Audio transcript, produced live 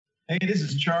Hey, this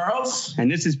is Charles. And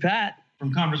this is Pat.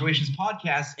 From Conversations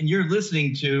Podcast, and you're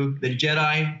listening to the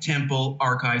Jedi Temple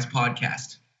Archives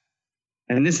Podcast.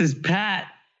 And this is Pat.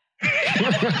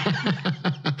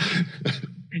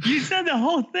 You said the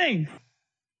whole thing.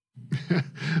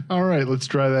 All right, let's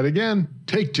try that again.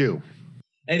 Take two.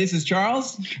 Hey, this is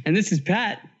Charles. And this is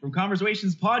Pat. From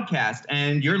Conversations Podcast,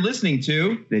 and you're listening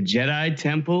to the Jedi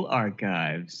Temple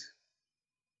Archives.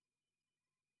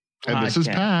 And Podcast. This is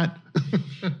Pat.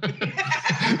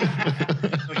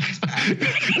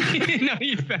 No,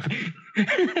 he's Pat.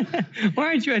 Why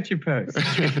aren't you at your post?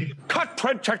 Cut,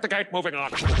 Trent, check the gate, moving on.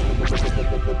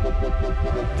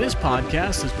 This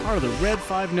podcast is part of the Red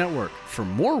 5 Network. For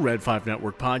more Red 5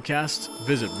 Network podcasts,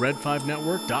 visit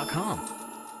red5network.com.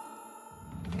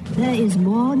 There is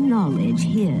more knowledge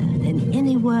here than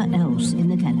anywhere else in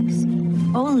the galaxy.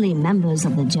 Only members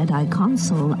of the Jedi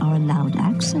Council are allowed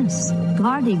access.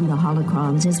 Guarding the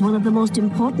holocrons is one of the most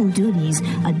important duties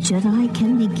a Jedi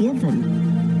can be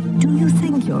given. Do you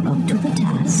think you're up to the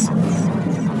task?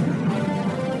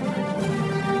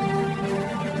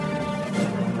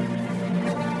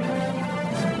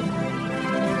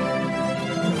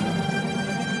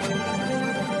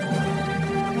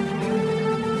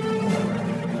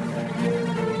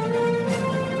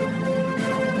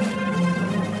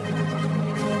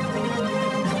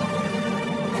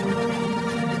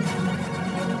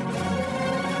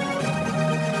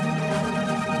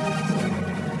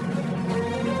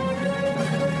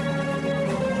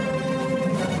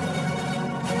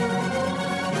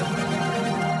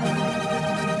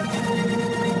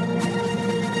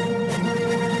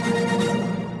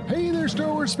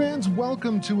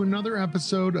 Welcome to another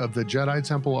episode of the Jedi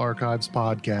Temple Archives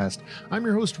podcast. I'm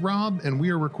your host, Rob, and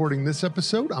we are recording this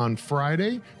episode on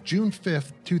Friday, June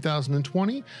 5th,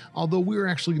 2020, although we're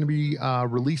actually going to be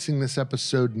releasing this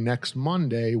episode next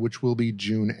Monday, which will be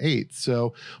June 8th.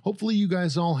 So hopefully you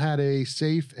guys all had a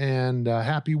safe and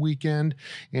happy weekend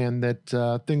and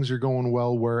that things are going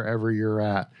well wherever you're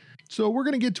at. So we're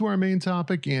going to get to our main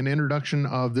topic and introduction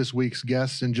of this week's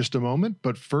guests in just a moment.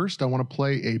 But first, I want to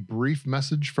play a brief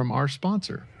message from our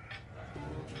sponsor.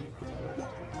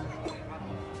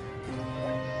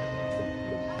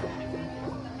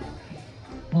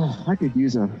 Oh, I could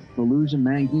use a Illusion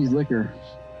Manguese liquor.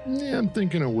 Yeah, I'm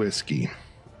thinking of whiskey.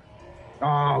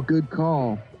 Oh, good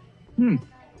call.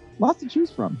 Lots to choose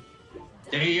from.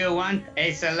 Do you want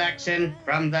a selection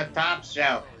from the top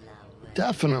shelf?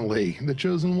 Definitely. The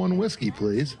Chosen One whiskey,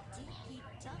 please.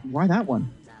 Why that one?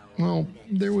 Well,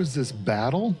 there was this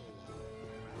battle.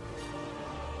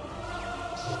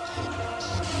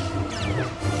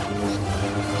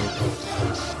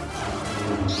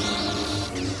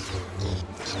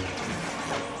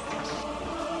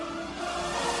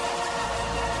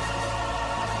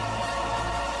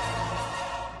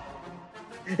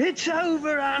 It's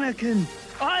over, Anakin.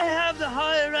 I have the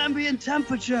higher ambient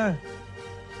temperature.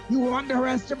 You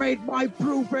underestimate my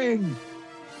proofing.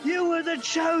 You were the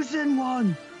chosen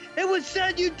one. It was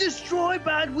said you'd destroy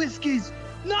bad whiskeys,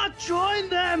 not join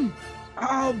them.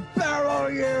 I'll barrel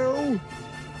you.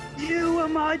 You were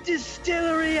my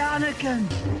distillery, Anakin.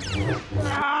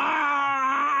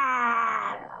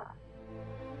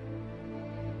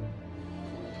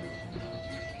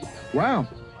 Wow.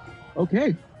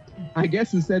 Okay. I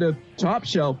guess instead of top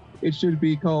shelf, it should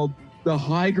be called the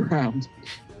high ground.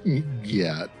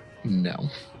 Yeah, no.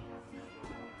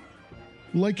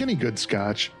 Like any good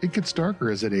scotch, it gets darker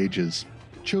as it ages.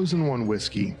 Chosen One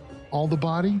whiskey. All the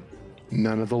body,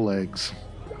 none of the legs.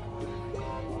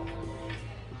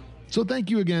 So thank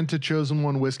you again to Chosen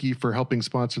One Whiskey for helping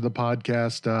sponsor the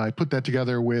podcast. I put that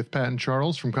together with Pat and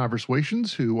Charles from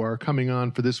Conversations, who are coming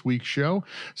on for this week's show.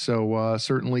 So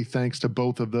certainly thanks to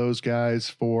both of those guys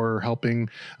for helping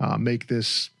make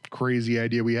this crazy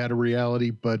idea we had a reality.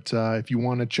 But if you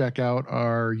want to check out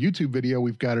our YouTube video,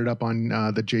 we've got it up on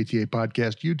the JTA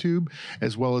Podcast YouTube,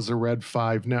 as well as the Red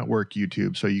 5 Network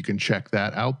YouTube. So you can check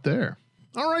that out there.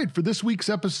 All right, for this week's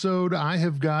episode, I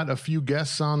have got a few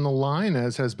guests on the line,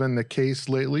 as has been the case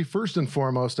lately. First and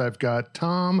foremost, I've got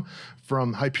Tom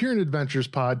from Hyperion Adventures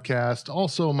podcast,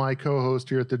 also my co-host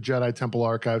here at the Jedi Temple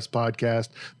Archives podcast,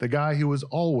 the guy who was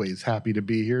always happy to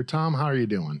be here. Tom, how are you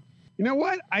doing? You know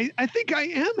what? I think I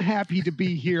am happy to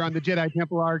be here on the Jedi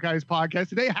Temple Archives podcast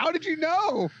today. How did you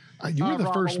know? You were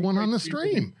the first one on the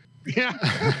stream. Yeah.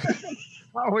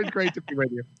 Always great to be with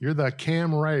you. You're the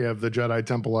Cam Ray of the Jedi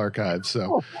Temple Archives.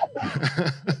 So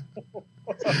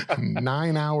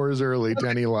 9 hours early to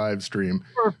any live stream.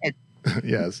 Perfect.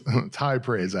 Yes, it's high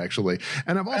praise actually.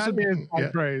 And I've also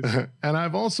praise. And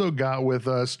I've also got with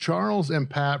us Charles and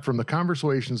Pat from the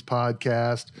Conversations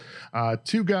podcast,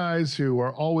 two guys who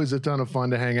are always a ton of fun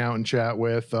to hang out and chat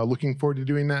with. Looking forward to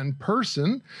doing that in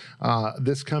person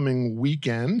this coming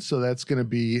weekend. So that's going to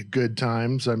be good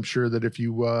times. I'm sure that if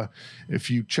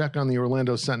you check on the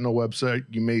Orlando Sentinel website,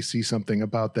 you may see something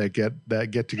about that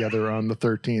get together on the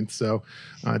 13th. So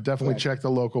definitely check the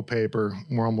local paper.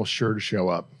 We're almost sure to show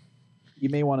up. You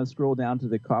may want to scroll down to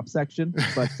the cop section,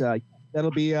 but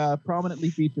that'll be prominently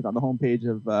featured on the homepage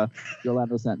of the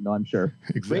Orlando Sentinel, I'm sure.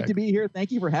 Exactly. Great to be here.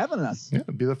 Thank you for having us. Yeah,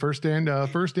 it'll be the first annual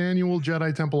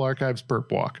Jedi Temple Archives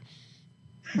perp walk.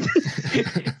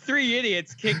 3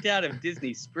 idiots kicked out of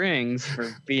Disney Springs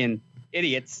for being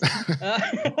idiots.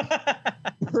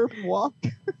 Perp walk.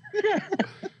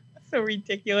 So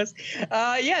ridiculous.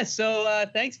 So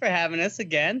thanks for having us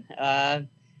again.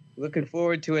 Looking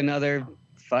forward to another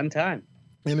fun time.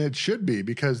 And it should be,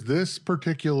 because this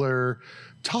particular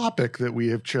topic that we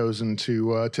have chosen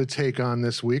to take on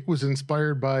this week was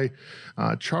inspired by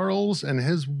Charles and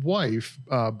his wife,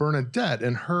 Bernadette,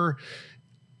 and her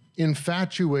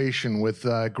infatuation with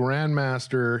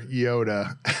Grandmaster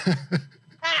Yoda.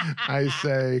 I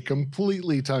say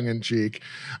completely tongue-in-cheek.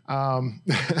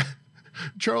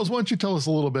 Charles, why don't you tell us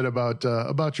a little bit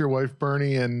about your wife,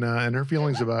 Bernie, and her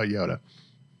feelings about Yoda?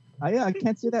 I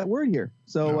can't say that word here.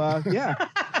 So, yeah.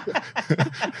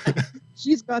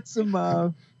 She's got some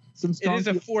strong... It is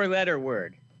a 4-letter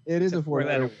word. It is a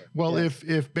 4-letter word. Well, yes.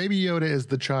 if Baby Yoda is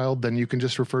the child, then you can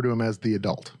just refer to him as the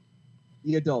adult.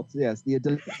 The adult, yes. The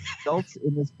adult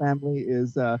in this family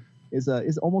is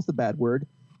almost a bad word.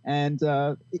 And,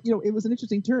 it was an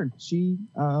interesting turn. She,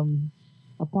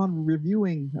 upon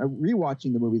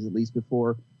rewatching the movies, at least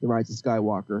before The Rise of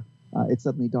Skywalker, it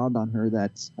suddenly dawned on her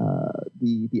that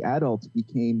the adult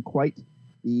became quite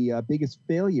the biggest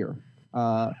failure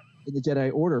in the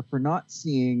Jedi Order for not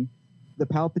seeing the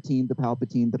Palpatine,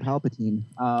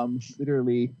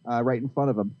 literally right in front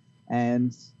of him.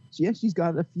 And she's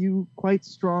got a few quite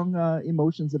strong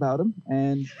emotions about him,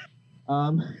 and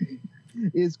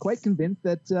is quite convinced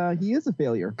that he is a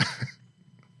failure.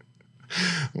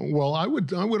 Well, I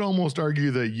would almost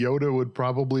argue that Yoda would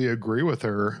probably agree with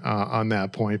her on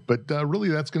that point. But really,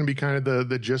 that's going to be kind of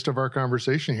the gist of our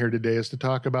conversation here today, is to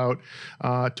talk about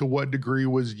to what degree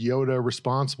was Yoda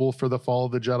responsible for the fall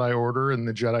of the Jedi Order and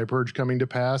the Jedi Purge coming to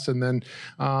pass, and then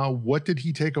what did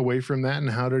he take away from that, and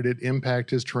how did it impact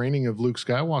his training of Luke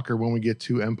Skywalker when we get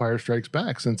to Empire Strikes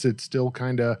Back, since it's still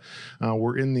kind of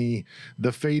we're in the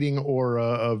fading aura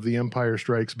of the Empire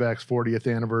Strikes Back's 40th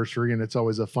anniversary, and it's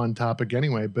always a fun topic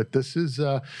anyway. But this is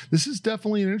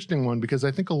definitely an interesting one, because I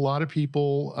think a lot of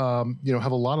people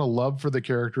have a lot of love for the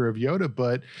character of Yoda,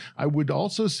 but I would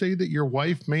also say that your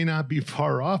wife may not be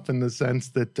far off in the sense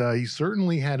that he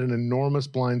certainly had an enormous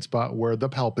blind spot where the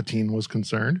Palpatine was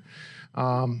concerned.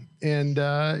 There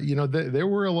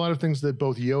were a lot of things that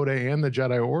both Yoda and the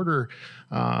Jedi Order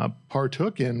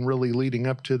partook in, really leading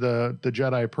up to the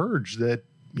Jedi Purge, that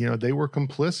they were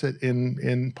complicit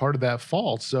in part of that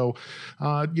fault. So,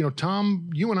 Tom,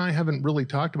 you and I haven't really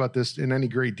talked about this in any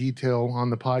great detail on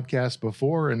the podcast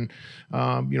before. And,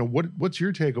 what's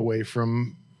your takeaway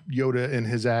from Yoda and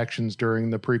his actions during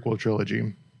the prequel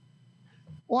trilogy?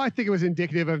 Well, I think it was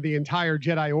indicative of the entire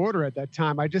Jedi Order at that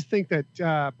time. I just think that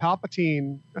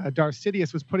Palpatine, Darth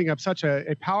Sidious, was putting up such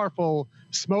a powerful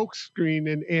smoke screen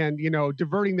and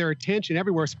diverting their attention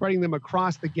everywhere, spreading them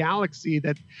across the galaxy,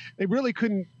 that they really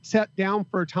couldn't sit down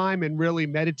for a time and really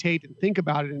meditate and think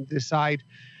about it and decide,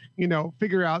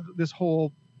 figure out this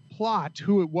whole plot,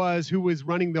 who was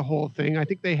running the whole thing. I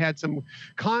think they had some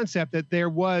concept that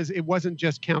it wasn't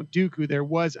just Count Dooku. There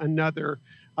was another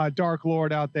Dark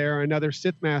Lord out there, another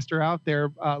Sith Master out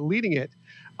there leading it.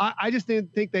 I just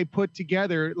didn't think they put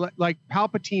together, like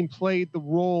Palpatine played the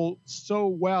role so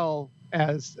well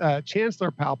as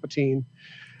Chancellor Palpatine,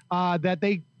 that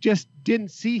they just didn't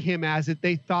see him as it.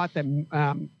 They thought that,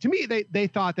 to me, they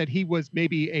thought that he was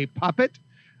maybe a puppet.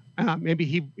 Maybe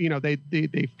he,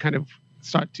 they kind of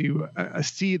start to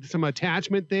see some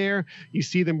attachment there. You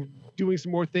see them doing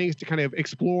some more things to kind of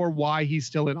explore why he's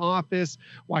still in office,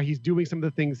 why he's doing some of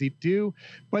the things he do.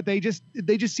 But they just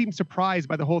seemed surprised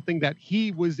by the whole thing, that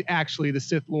he was actually the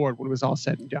Sith Lord when it was all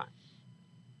said and done.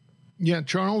 Yeah,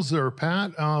 Charles or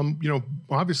Pat,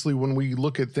 obviously when we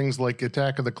look at things like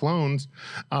Attack of the Clones,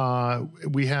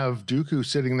 we have Dooku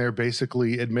sitting there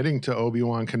basically admitting to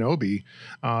Obi-Wan Kenobi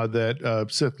that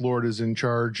Sith Lord is in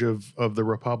charge of the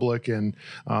Republic and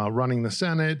running the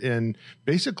Senate, and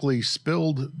basically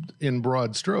spilled in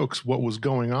broad strokes what was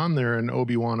going on there. And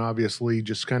Obi-Wan obviously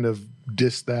just kind of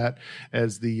diss that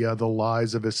as the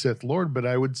lies of a Sith Lord. But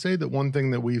I would say that one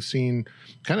thing that we've seen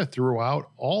kind of throughout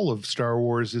all of Star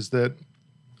Wars is that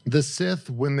the Sith,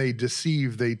 when they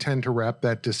deceive, they tend to wrap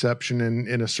that deception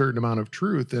in a certain amount of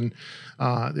truth. And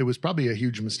it was probably a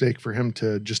huge mistake for him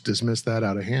to just dismiss that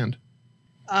out of hand.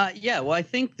 Yeah, well, I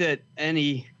think that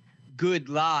any good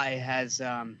lie has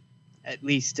at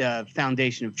least a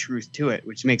foundation of truth to it,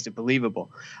 which makes it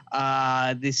believable.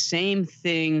 The same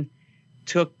thing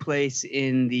took place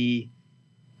in the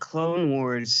Clone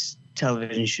Wars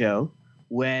television show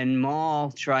when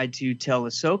Maul tried to tell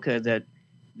Ahsoka that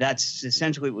that's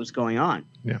essentially what was going on.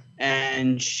 Yeah.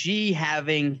 And she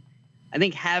having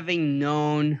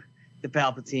known the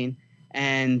Palpatine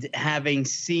and having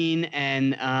seen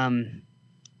and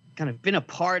kind of been a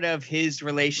part of his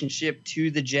relationship to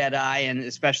the Jedi and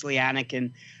especially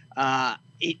Anakin,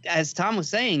 as Tom was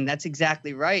saying, that's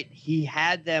exactly right. He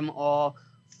had them all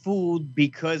fooled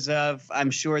because of,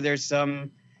 I'm sure there's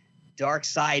some dark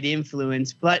side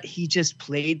influence, but he just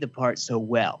played the part so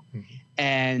well. Mm-hmm.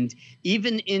 And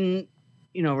even in,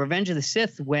 Revenge of the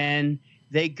Sith, when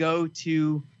they go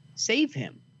to save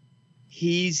him,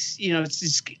 he's,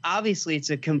 obviously it's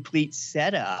a complete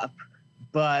setup,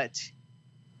 but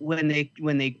when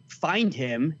they find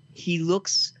him, he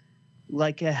looks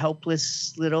like a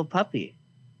helpless little puppy.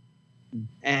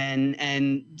 And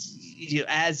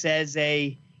as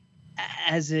a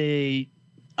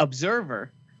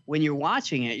observer, when you're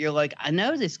watching it, you're like, I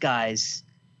know this guy's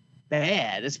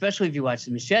bad, especially if you watch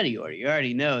the Machete Order. You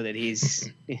already know that he's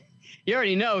the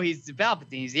Palpatine,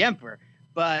 he's the Emperor.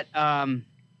 But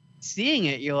seeing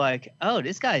it, you're like, oh,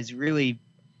 this guy's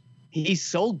he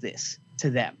sold this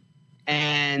to them.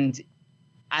 And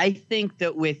I think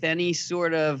that with any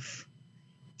sort of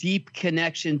deep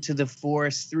connection to the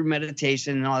Force through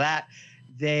meditation and all that,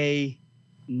 they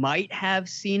might have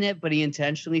seen it, but he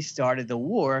intentionally started the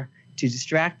war to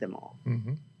distract them all.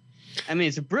 Mm-hmm. I mean,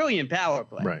 it's a brilliant power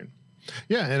play. Right.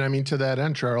 Yeah, and I mean, to that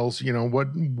end, Charles,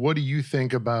 what do you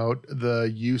think about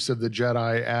the use of the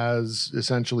Jedi as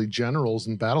essentially generals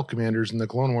and battle commanders in the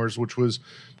Clone Wars, which was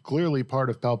clearly part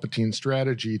of Palpatine's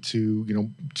strategy to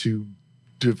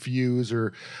diffuse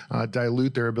or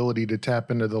dilute their ability to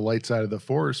tap into the light side of the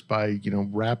Force by,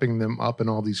 wrapping them up in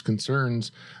all these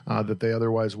concerns that they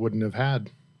otherwise wouldn't have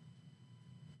had?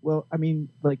 Well, I mean,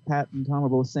 like Pat and Tom are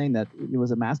both saying, that it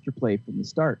was a master play from the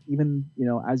start. Even,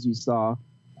 as you saw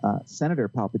Senator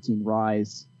Palpatine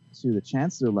rise to the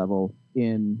Chancellor level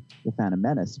in The Phantom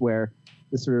Menace, where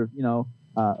the sort of,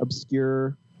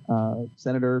 obscure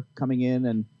senator coming in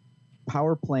and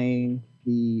power playing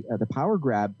the power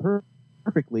grab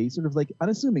perfectly, sort of like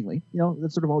unassumingly,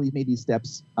 that's sort of all he's made these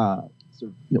steps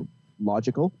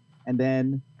logical, and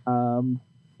then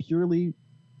purely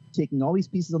taking all these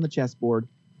pieces on the chessboard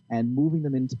and moving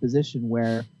them into position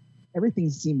where everything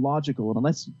seemed logical, and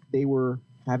unless they were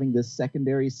having this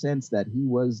secondary sense that he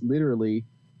was literally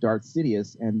Darth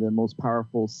Sidious and the most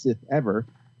powerful Sith ever,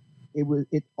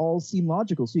 it all seemed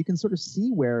logical. So you can sort of see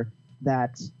where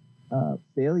that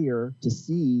failure to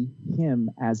see him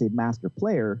as a master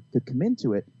player could come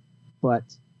into it, but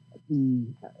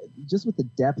just with the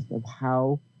depth of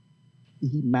how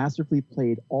he masterfully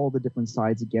played all the different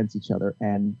sides against each other,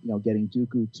 and getting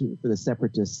Dooku for the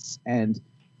Separatists, and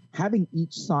having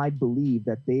each side believe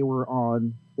that they were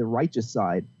on the righteous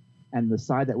side and the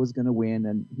side that was going to win,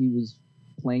 and he was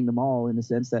playing them all in the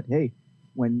sense that, hey,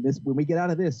 when we get out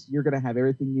of this, you're going to have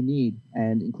everything you need,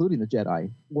 and including the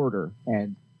Jedi Order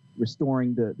and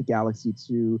restoring the galaxy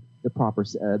to the proper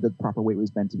way it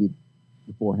was meant to be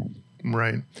beforehand.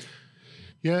 Right.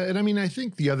 Yeah, and I mean, I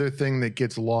think the other thing that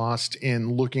gets lost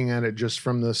in looking at it just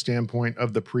from the standpoint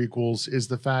of the prequels is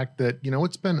the fact that,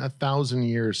 it's been 1,000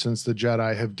 years since the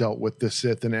Jedi have dealt with the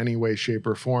Sith in any way, shape,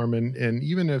 or form. And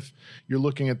even if you're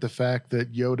looking at the fact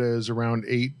that Yoda is around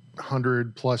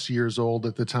 800 plus years old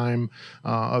at the time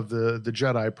of the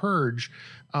Jedi Purge,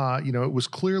 it was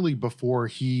clearly before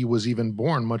he was even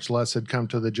born, much less had come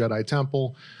to the Jedi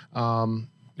Temple. And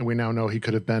we now know he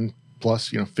could have been plus,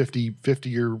 50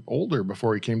 year older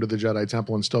before he came to the Jedi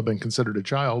Temple and still been considered a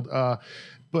child.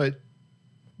 But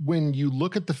when you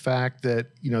look at the fact that,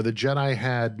 the Jedi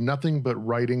had nothing but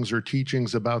writings or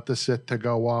teachings about the Sith to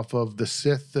go off of, the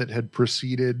Sith that had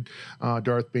preceded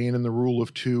Darth Bane and the Rule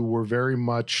of Two were very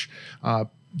much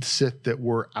Sith that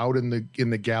were out in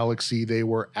the galaxy. They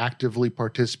were actively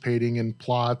participating in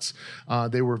plots.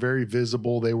 They were very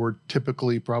visible. They were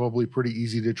typically probably pretty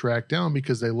easy to track down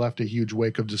because they left a huge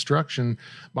wake of destruction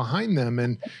behind them.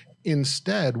 And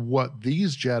Instead, what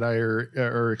these Jedi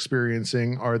are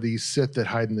experiencing are these Sith that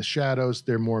hide in the shadows.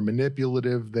 They're more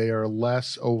manipulative. They are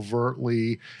less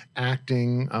overtly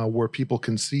acting where people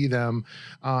can see them.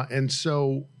 And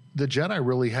so the Jedi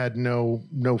really had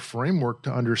no framework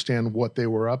to understand what they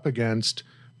were up against,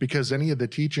 because any of the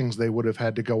teachings they would have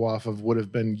had to go off of would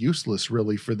have been useless,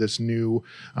 really, for this new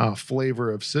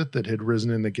flavor of Sith that had risen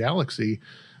in the galaxy.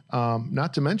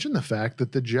 Not to mention the fact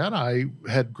that the Jedi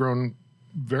had grown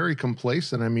very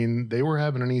complacent. I mean, they were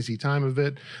having an easy time of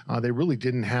it. They really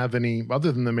didn't have any,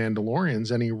 other than the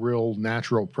Mandalorians, any real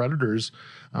natural predators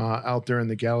out there in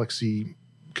the galaxy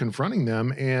confronting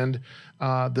them. And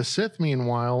the Sith,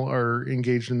 meanwhile, are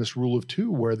engaged in this rule of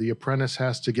two, where the apprentice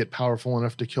has to get powerful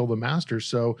enough to kill the master.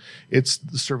 So it's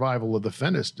the survival of the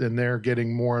fittest, and they're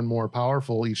getting more and more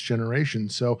powerful each generation.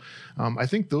 So I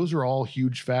think those are all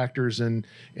huge factors and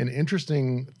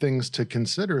interesting things to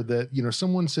consider, that, you know,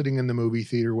 someone sitting in the movie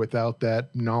theater without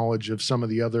that knowledge of some of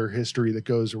the other history that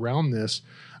goes around this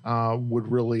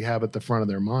would really have at the front of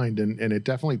their mind. And it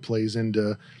definitely plays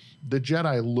into the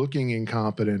Jedi looking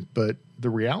incompetent, but the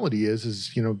reality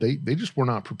is, you know, they just were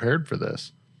not prepared for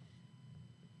this.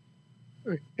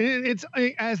 It's,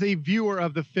 as a viewer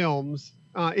of the films,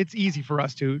 it's easy for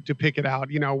us to pick it out.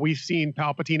 You know, we've seen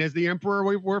Palpatine as the Emperor.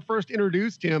 We were first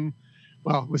introduced him,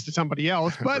 well, it was to somebody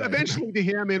else, but eventually to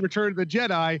him in Return of the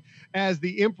Jedi as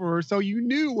the Emperor. So you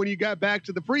knew when you got back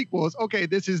to the prequels, okay,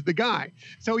 this is the guy.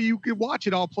 So you could watch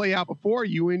it all play out before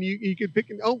you, and you could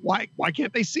pick, why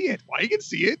can't they see it? Why you can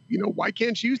see it? You know, why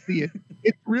can't you see it?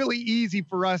 It's really easy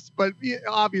for us, but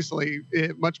obviously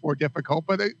much more difficult.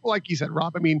 But like you said,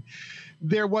 Rob, I mean,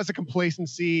 there was a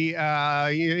complacency.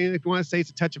 If you want to say it's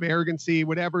a touch of arrogancy,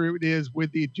 whatever it is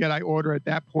with the Jedi Order at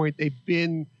that point, they've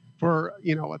been for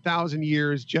 1,000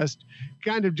 years just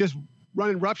kind of just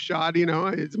running roughshod,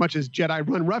 as much as Jedi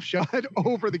run roughshod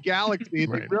over the galaxy.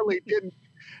 Right. They really didn't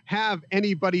have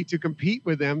anybody to compete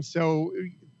with them, so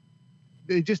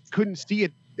they just couldn't see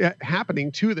it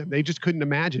happening to them. They just couldn't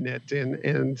imagine it,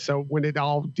 and so when it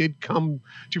all did come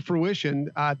to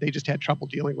fruition, they just had trouble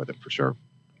dealing with it for sure.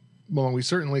 Well, we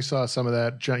certainly saw some of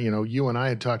that. You and I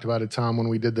had talked about it, Tom, when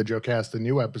we did the Jocasta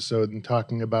New episode, and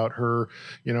talking about her,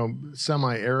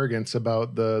 semi-arrogance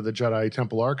about the Jedi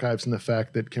Temple archives and the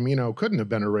fact that Kamino couldn't have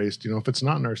been erased. If it's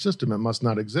not in our system, it must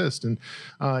not exist. And,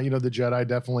 the Jedi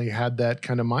definitely had that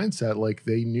kind of mindset. Like,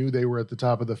 they knew they were at the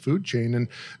top of the food chain. And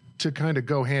to kind of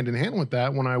go hand in hand with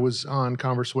that, when I was on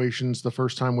Conversations the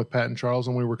first time with Pat and Charles,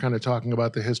 and we were kind of talking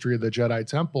about the history of the Jedi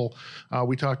Temple,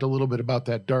 we talked a little bit about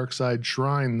that dark side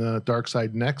shrine, the dark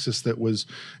side nexus that was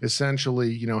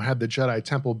essentially, had the Jedi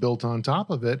Temple built on top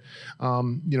of it.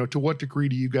 To what degree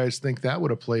do you guys think that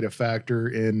would have played a factor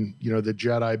in, the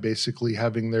Jedi basically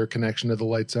having their connection to the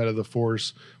light side of the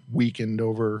Force weakened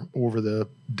over the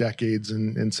decades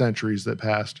and centuries that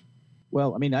passed?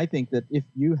 Well, I mean, I think that if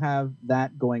you have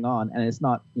that going on, and it's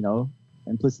not,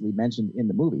 implicitly mentioned in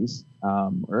the movies,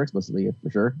 or explicitly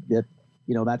for sure, that,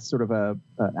 that's sort of an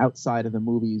outside of the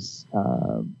movies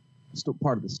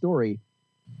part of the story,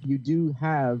 you do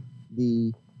have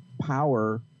the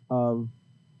power of,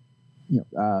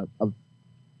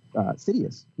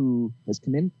 Sidious, who has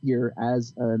come in here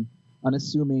as an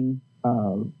unassuming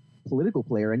political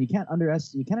player, and you can't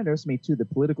underestimate too the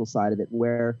political side of it,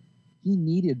 where he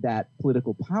needed that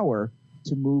political power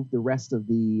to move the rest of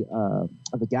the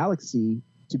galaxy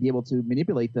to be able to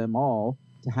manipulate them all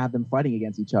to have them fighting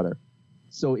against each other.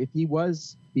 So if he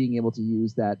was being able to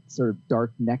use that sort of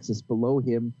dark nexus below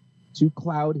him to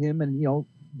cloud him, and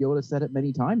Yoda said it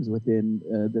many times within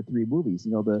the three movies.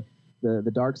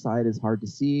 The dark side is hard to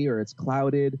see, or it's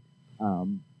clouded.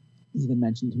 He even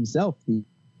mentioned himself the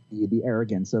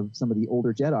arrogance of some of the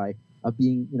older Jedi of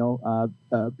being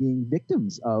being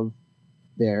victims of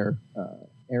their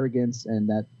arrogance, and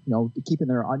that keeping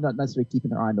their eye, not necessarily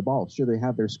keeping their eye on the ball. Sure, they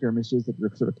have their skirmishes that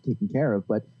they're sort of taken care of,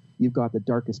 but you've got the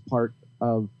darkest part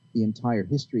of the entire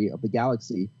history of the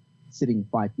galaxy sitting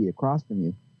 5 feet across from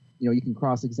you. You can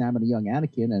cross-examine a young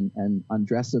Anakin and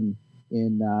undress him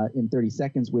in 30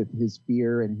 seconds with his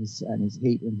fear and his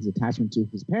hate and his attachment to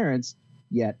his parents.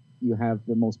 Yet you have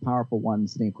the most powerful one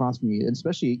sitting across from you, and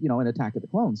especially in Attack of the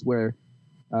Clones, where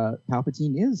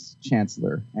Palpatine is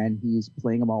Chancellor, and he's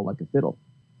playing them all like a fiddle.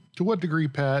 To what degree,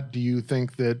 Pat, do you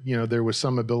think that there was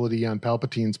some ability on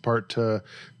Palpatine's part to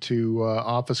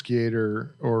obfuscate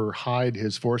or hide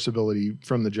his Force ability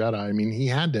from the Jedi? I mean, he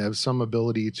had to have some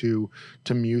ability to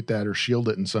mute that or shield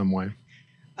it in some way.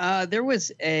 There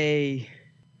was a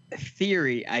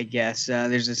theory, I guess.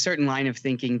 There's a certain line of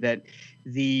thinking that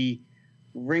the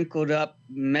wrinkled up,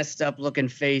 messed up looking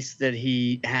face that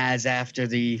he has after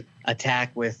the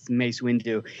attack with Mace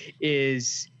Windu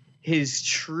is his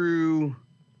true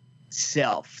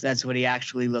self. That's what he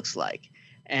actually looks like.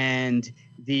 And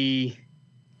the,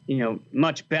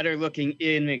 much better looking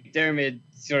Ian McDiarmid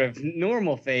sort of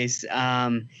normal face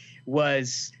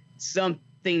was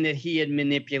something that he had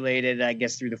manipulated, I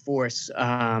guess, through the Force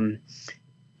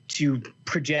to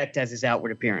project as his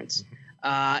outward appearance.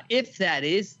 If that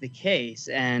is the case,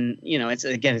 and it's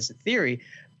a theory,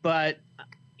 but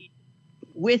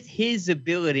with his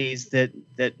abilities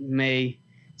that may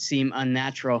seem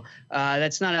unnatural,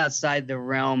 that's not outside the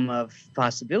realm of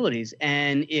possibilities.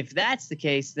 And if that's the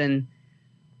case, then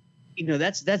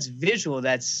that's visual.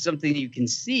 That's something you can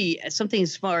see. Something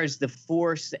as far as the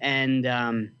Force and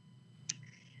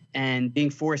being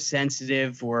Force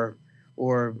sensitive or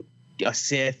a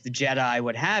Sith, the Jedi,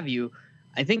 what have you.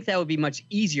 I think that would be much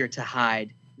easier to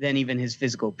hide than even his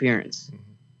physical appearance. Mm-hmm.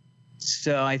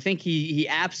 So I think he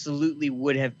absolutely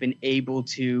would have been able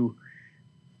to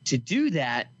do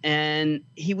that. And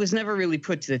he was never really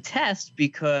put to the test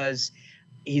because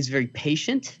he's very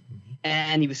patient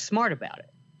and he was smart about it.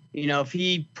 If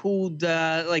he pulled,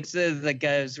 I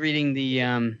was reading the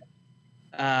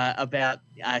about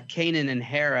Kanan and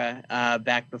Hera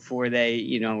back before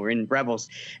they, were in Rebels.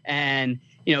 And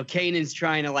Kanan's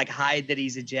trying to hide that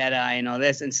he's a Jedi and all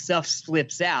this, and stuff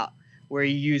slips out where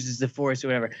he uses the Force or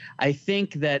whatever. I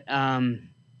think that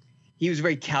he was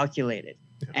very calculated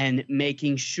and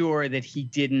making sure that he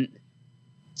didn't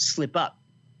slip up.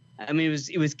 I mean,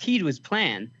 it was key to his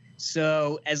plan.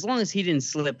 So as long as he didn't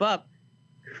slip up,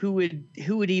 who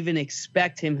would even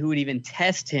expect him? Who would even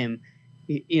test him?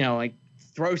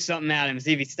 Throw something at him,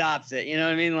 see if he stops it. You know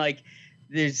what I mean?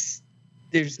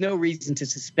 There's no reason to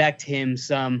suspect him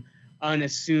some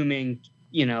unassuming,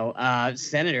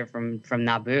 senator from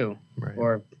Naboo. Right.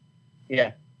 Or,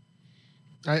 yeah.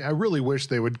 I really wish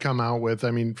they would come out with,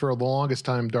 for the longest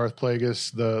time, Darth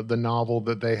Plagueis, the novel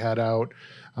that they had out,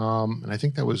 and I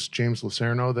think that was James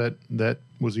Lucerno that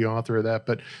was the author of that.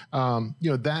 But,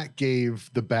 that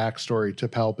gave the backstory to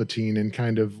Palpatine and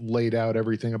kind of laid out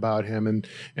everything about him.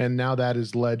 And now that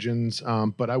is Legends.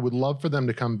 But I would love for them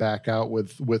to come back out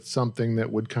with something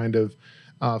that would kind of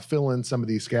fill in some of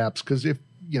these gaps. Because if,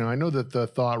 I know that the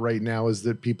thought right now is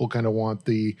that people kind of want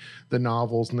the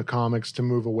novels and the comics to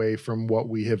move away from what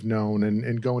we have known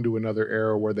and go into another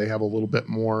era where they have a little bit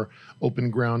more open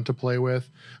ground to play with.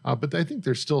 But I think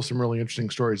there's still some really interesting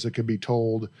stories that could be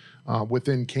told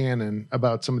within canon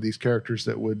about some of these characters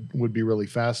that would be really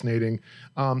fascinating.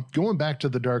 Going back to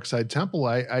the Dark Side Temple,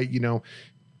 I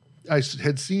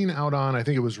had seen out on, I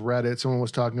think it was Reddit, someone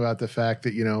was talking about the fact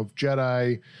that,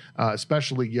 Jedi,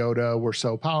 especially Yoda, were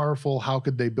so powerful. How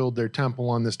could they build their temple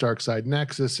on this dark side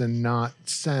nexus and not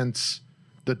sense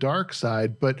the dark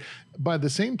side? But by the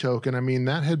same token,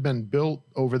 that had been built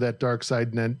over that dark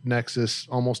side nexus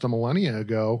almost a millennia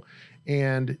ago.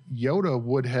 And Yoda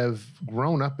would have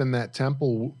grown up in that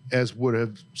temple, as would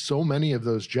have so many of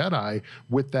those Jedi,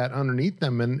 with that underneath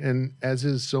them. And as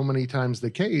is so many times the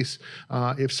case,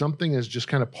 if something is just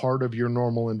kind of part of your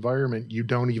normal environment, you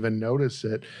don't even notice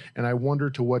it. And I wonder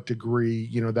to what degree,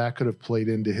 that could have played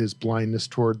into his blindness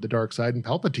toward the dark side and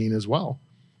Palpatine as well.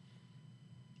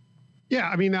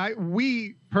 Yeah,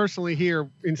 we personally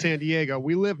here in San Diego,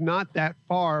 we live not that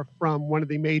far from one of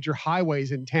the major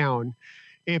highways in town.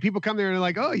 And people come there and they're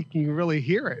like, oh, you can really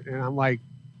hear it. And I'm like,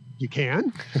 you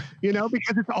can,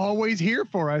 because it's always here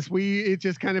for us. It's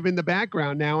just kind of in the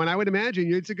background now. And I would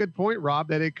imagine it's a good point, Rob,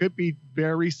 that it could be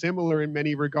very similar in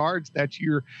many regards, that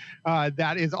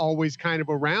that is always kind of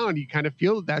around. You kind of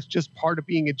feel that that's just part of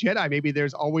being a Jedi. Maybe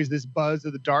there's always this buzz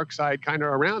of the dark side kind of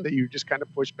around that you just kind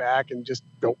of push back and just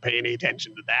don't pay any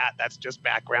attention to that. That's just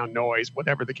background noise,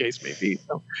 whatever the case may be.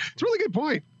 So it's a really good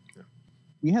point.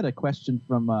 We had a question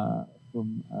from a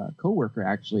coworker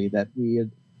actually that we had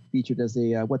featured as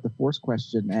a what the Force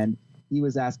question, and he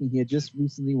was asking, he had just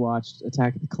recently watched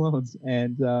Attack of the Clones,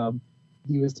 and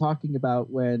he was talking about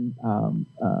when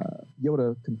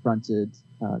Yoda confronted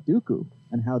Dooku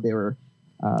and how they were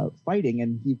fighting,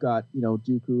 and you've got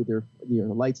Dooku, their the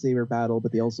lightsaber battle,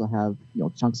 but they also have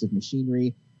chunks of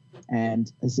machinery,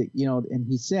 and I said and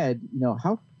he said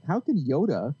how can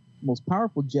Yoda, most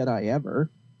powerful Jedi ever,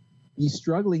 be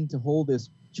struggling to hold this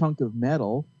chunk of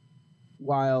metal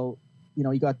while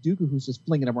you got Dooku who's just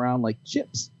flinging them around like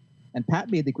chips. And Pat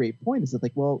made the great point, is that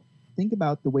well, think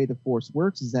about the way the Force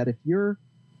works, is that if you're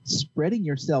spreading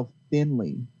yourself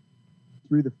thinly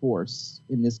through the Force,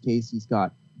 in this case he's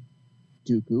got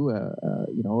Dooku,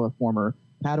 a former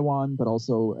Padawan, but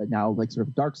also now sort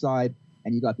of dark side,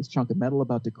 and you got this chunk of metal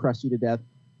about to crush you to death.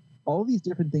 all these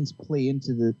different things play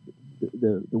into the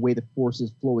way the Force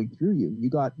is flowing through you.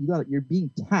 You're being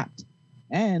tapped,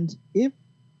 and if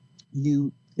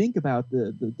you think about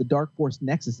the Dark Force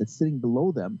nexus that's sitting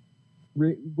below them,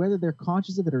 whether they're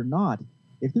conscious of it or not,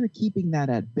 if they're keeping that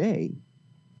at bay,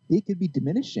 they could be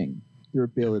diminishing their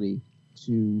ability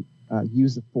to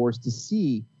use the Force to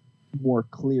see more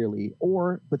clearly.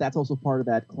 But that's also part of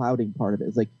that clouding part of it.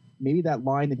 It's like maybe that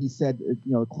line that he said,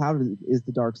 clouded is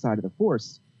the dark side of the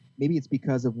Force. Maybe it's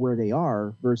because of where they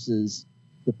are versus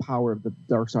the power of the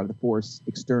dark side of the Force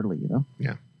externally,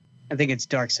 Yeah. I think it's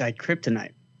dark side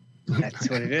kryptonite. That's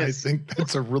what it is. I think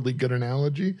that's a really good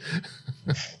analogy.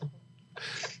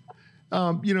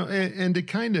 And to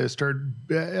kind of start,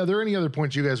 are there any other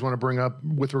points you guys want to bring up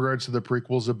with regards to the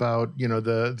prequels about,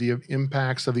 the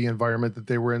impacts of the environment that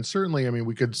they were in? Certainly, I mean,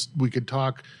 we could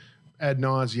talk ad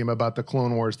nauseum about the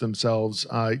Clone Wars themselves,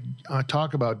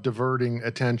 talk about diverting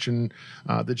attention,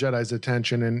 the Jedi's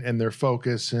attention and their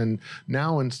focus. And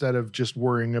now instead of just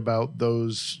worrying about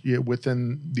those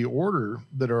within the order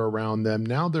that are around them,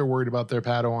 now they're worried about their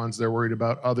Padawans. They're worried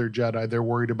about other Jedi. They're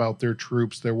worried about their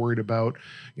troops. They're worried about,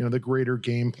 the greater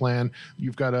game plan.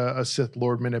 You've got a Sith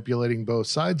Lord manipulating both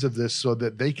sides of this so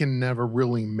that they can never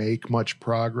really make much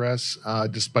progress,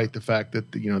 despite the fact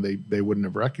that, they wouldn't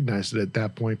have recognized it at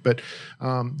that point. But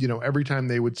every time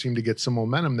they would seem to get some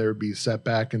momentum, there would be a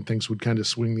setback and things would kind of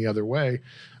swing the other way.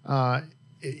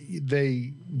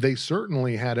 They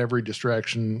certainly had every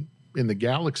distraction in the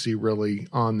galaxy really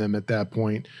on them at that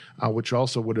point, which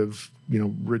also would have,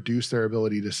 reduced their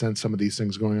ability to sense some of these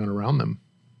things going on around them.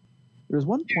 There's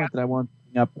one point that I want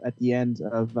to bring up at the end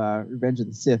of Revenge of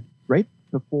the Sith, right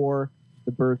before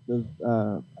the birth of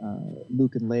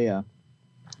Luke and Leia,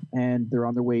 and they're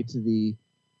on their way to the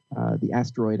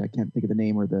asteroid, I can't think of the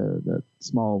name, or the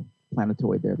small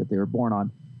planetoid there that they were born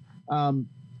on.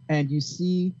 And you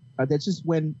see that's just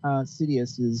when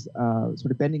Sidious is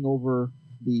sort of bending over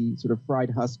the sort of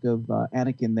fried husk of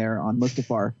Anakin there on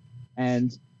Mustafar.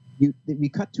 And we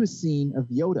cut to a scene of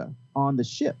Yoda on the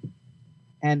ship.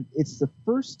 And it's the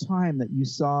first time that you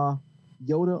saw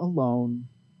Yoda alone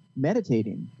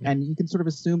meditating. And you can sort of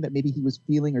assume that maybe he was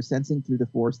feeling or sensing through the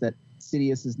Force that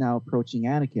Sidious is now approaching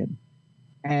Anakin.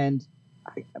 And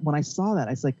when I saw that,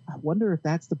 I was like, I wonder if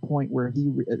that's the point where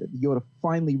Yoda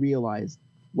finally realized,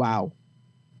 wow,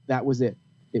 that was it.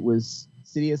 It was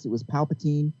Sidious. It was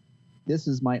Palpatine. This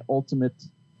is my ultimate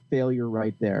failure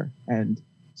right there. And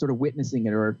sort of witnessing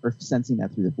it or sensing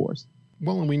that through the Force.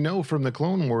 Well, and we know from the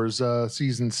Clone Wars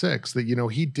season 6 that,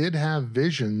 he did have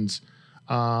visions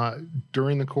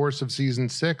during the course of season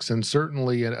 6, and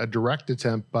certainly a direct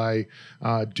attempt by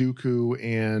Dooku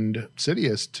and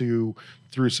Sidious to,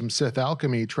 through some Sith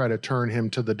alchemy, try to turn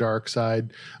him to the dark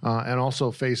side, and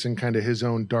also facing kind of his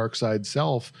own dark side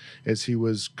self as he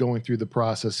was going through the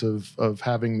process of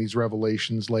having these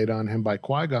revelations laid on him by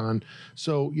Qui-Gon.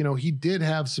 So, he did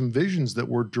have some visions that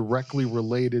were directly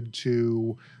related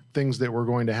to things that were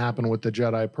going to happen with the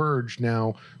Jedi Purge.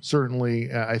 Now,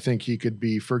 certainly, I think he could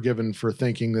be forgiven for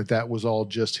thinking that was all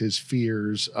just his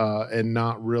fears and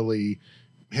not really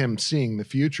him seeing the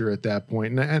future at that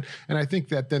point. And I think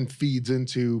that then feeds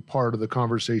into part of the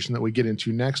conversation that we get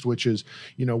into next, which is,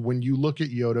 when you look at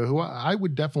Yoda, who I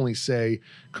would definitely say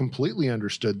completely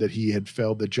understood that he had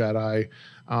failed the Jedi.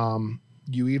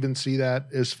 You even see that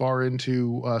as far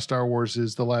into Star Wars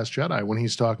as The Last Jedi, when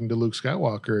he's talking to Luke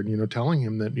Skywalker and, telling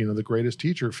him that, the greatest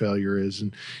teacher failure is.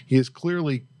 And he has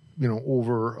clearly,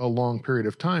 over a long period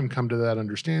of time come to that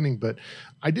understanding. But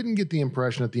I didn't get the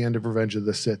impression at the end of Revenge of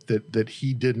the Sith that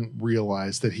he didn't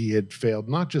realize that he had failed,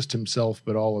 not just himself,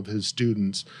 but all of his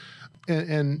students.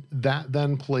 And that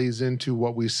then plays into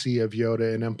what we see of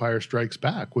Yoda in Empire Strikes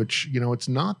Back, which, it's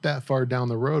not that far down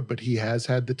the road, but he has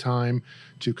had the time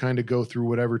to kind of go through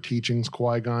whatever teachings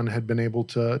Qui-Gon had been able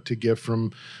to give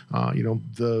from,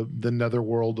 the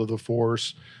netherworld of the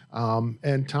Force,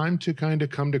 and time to kind of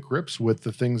come to grips with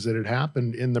the things that had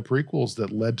happened in the prequels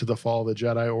that led to the fall of the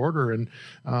Jedi Order. And,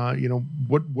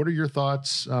 what are your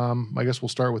thoughts? I guess we'll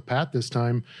start with Pat this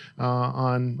time,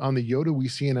 on the Yoda we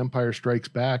see in Empire Strikes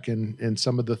Back and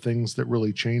some of the things that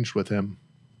really changed with him.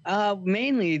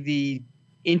 Mainly the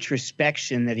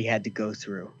introspection that he had to go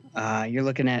through. You're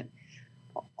looking at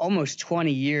almost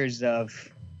 20 years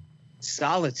of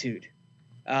solitude.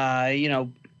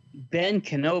 Ben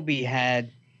Kenobi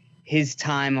had his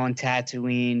time on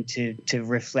Tatooine to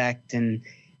reflect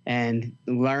and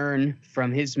learn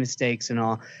from his mistakes and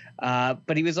all.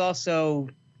 But he was also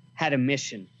had a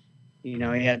mission. He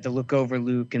had to look over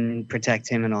Luke and protect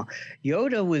him and all.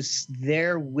 Yoda was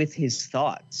there with his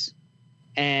thoughts.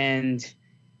 And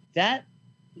that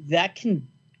can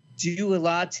do a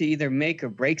lot to either make or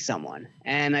break someone.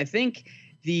 And I think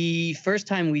the first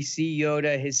time we see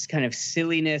Yoda, his kind of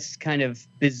silliness, kind of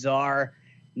bizarre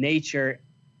nature,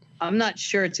 I'm not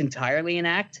sure it's entirely an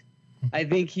act. I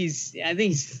think he's a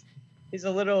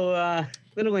little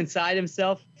inside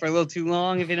himself for a little too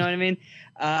long, if you know what I mean.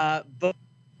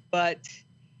 But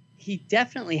he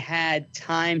definitely had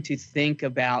time to think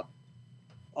about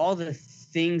all the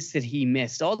things that he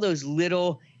missed, all those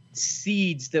little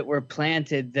seeds that were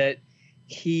planted that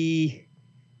he,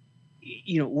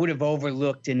 would have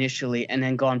overlooked initially and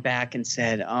then gone back and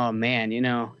said, oh man,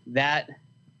 that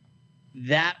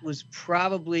was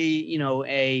probably,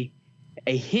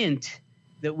 a hint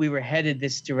that we were headed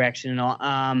this direction,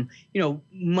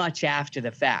 much after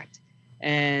the fact.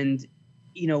 And,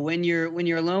 when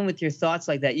you're alone with your thoughts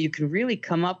like that, you can really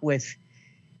come up with,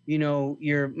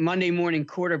 your Monday morning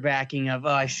quarterbacking of, oh,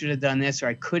 I should have done this or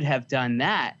I could have done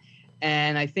that.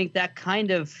 And I think that kind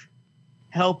of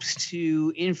helps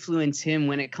to influence him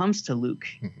when it comes to Luke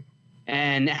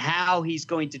and how he's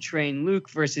going to train Luke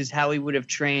versus how he would have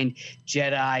trained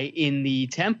Jedi in the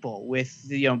temple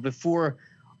with, before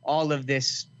all of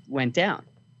this went down.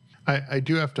 I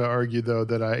do have to argue, though,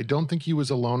 that I don't think he was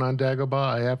alone on Dagobah.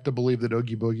 I have to believe that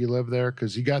Oogie Boogie lived there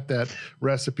because he got that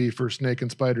recipe for snake and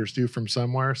spider stew from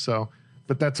somewhere. So,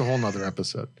 but that's a whole nother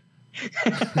episode.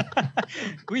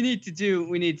 we need to do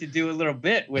a little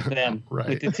bit with them, right.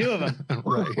 With the two of them.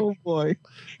 Right. Oh boy!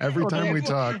 Every time we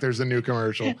talk, there's a new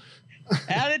commercial.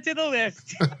 Add it to the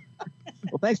list.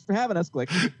 Well, thanks for having us,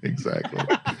 Glick. Exactly.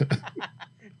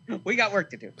 We got work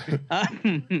to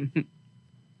do.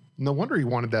 No wonder he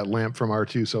wanted that lamp from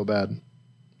R2 so bad.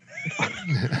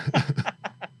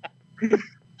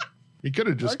 He could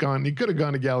have just gone. He could have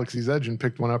gone to Galaxy's Edge and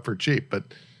picked one up for cheap, but.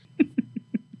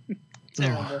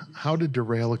 How to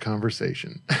derail a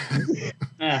conversation.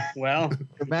 Well,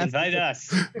 invite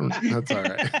us. That's all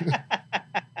right.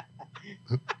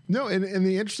 No, and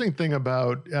the interesting thing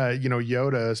about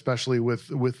Yoda, especially with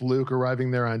Luke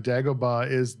arriving there on Dagobah,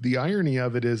 is the irony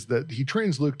of it is that he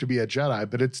trains Luke to be a Jedi,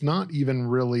 but it's not even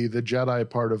really the Jedi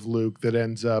part of Luke that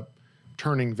ends up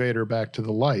turning Vader back to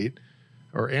the light,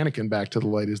 or Anakin back to the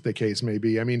light, as the case may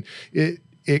be. I mean,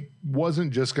 it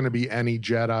wasn't just going to be any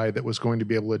Jedi that was going to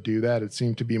be able to do that. It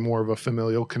seemed to be more of a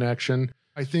familial connection.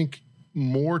 I think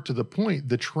more to the point,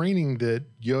 the training that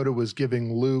Yoda was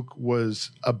giving Luke was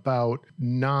about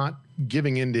not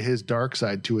giving into his dark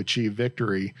side to achieve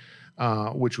victory,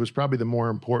 which was probably the more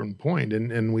important point.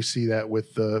 And we see that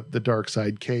with the dark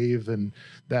side cave and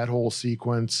that whole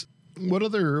sequence. What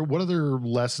other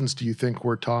lessons do you think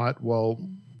were taught while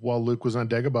Luke was on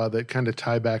Dagobah that kind of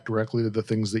tie back directly to the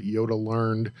things that Yoda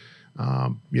learned,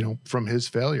 from his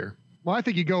failure? Well, I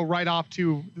think you go right off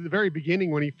to the very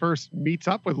beginning when he first meets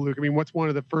up with Luke. I mean, what's one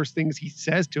of the first things he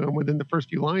says to him within the first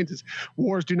few lines is,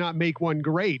 wars do not make one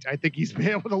great. I think he's been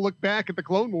able to look back at the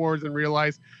Clone Wars and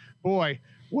realize, boy,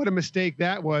 what a mistake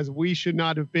that was. We should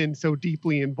not have been so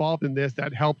deeply involved in this.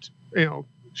 That helped,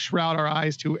 shroud our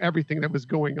eyes to everything that was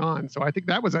going on. So I think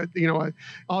that was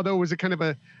although it was a kind of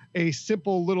a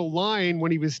simple little line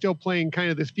when he was still playing kind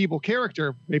of this feeble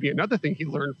character, maybe another thing he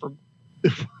learned from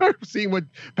seeing what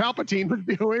Palpatine was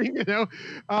doing,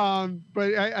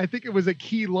 but I think it was a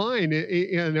key line,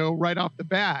 right off the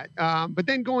bat. But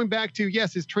then going back to,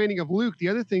 yes, his training of Luke, the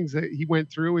other things that he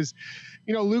went through is,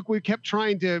 Luke, we kept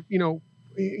trying to,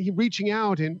 reaching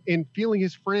out and feeling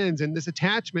his friends and this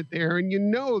attachment there. And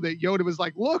that Yoda was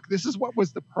like, look, this is what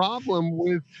was the problem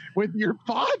with your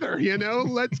father,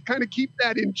 let's kind of keep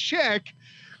that in check.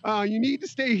 You need to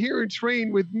stay here and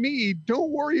train with me.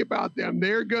 Don't worry about them.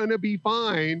 They're going to be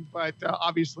fine. But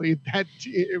obviously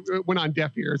it went on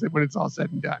deaf ears when it's all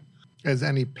said and done. As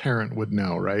any parent would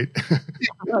know, right?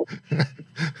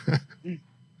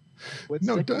 What's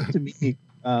to me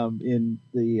in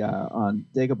the on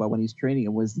Dagobah when he's training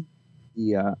him was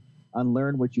the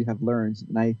unlearn what you have learned.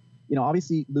 And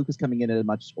obviously Luke is coming in at a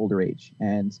much older age.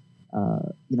 And,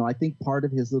 I think part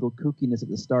of his little kookiness at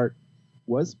the start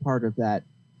was part of that,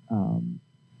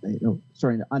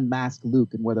 starting to unmask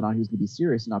Luke and whether or not he was going to be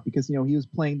serious or not, because he was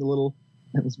playing that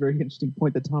was a very interesting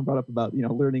point that Tom brought up about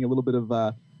learning a little bit of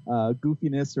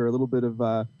goofiness or a little bit of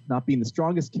not being the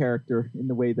strongest character in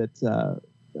the way that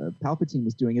Palpatine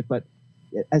was doing it. But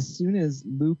as soon as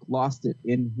Luke lost it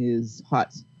in his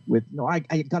hut with I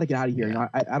got to get out of here,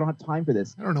 I don't have time for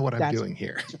this. I don't know what I'm doing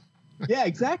here. Yeah,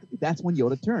 exactly. That's when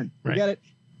Yoda turned. Forget it.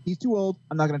 He's too old.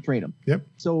 I'm not going to train him. Yep.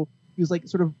 So he was like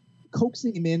sort of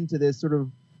coaxing him into this sort of,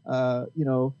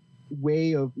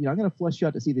 way of, I'm going to flush you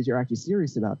out to see that you're actually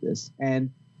serious about this.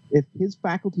 And if his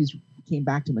faculties came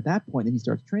back to him at that point and he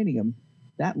starts training him,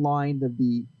 that line of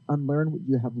the unlearn what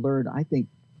you have learned, I think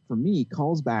for me,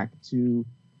 calls back to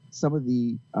some of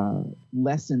the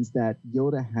lessons that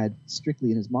Yoda had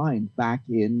strictly in his mind back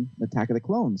in Attack of the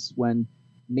Clones, when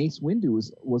Mace Windu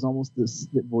was almost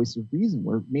the voice of reason,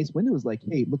 where Mace Windu was like,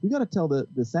 hey, look, we got to tell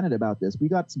the Senate about this. We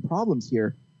got some problems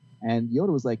here. And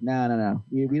Yoda was like, no.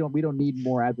 We don't need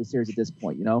more adversaries at this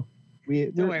point, you know?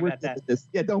 Don't worry about that.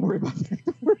 Yeah, don't worry about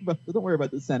that. Don't worry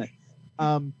about the Senate.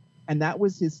 And that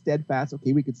was his steadfast,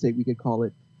 okay, we could call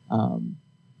it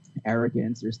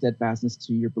arrogance or steadfastness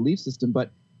to your belief system, but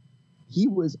he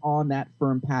was on that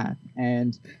firm path.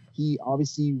 And he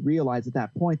obviously realized at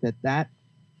that point that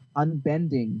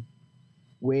unbending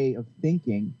way of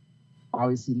thinking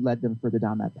obviously led them further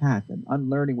down that path. And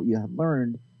unlearning what you have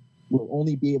learned will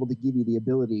only be able to give you the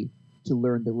ability to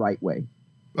learn the right way.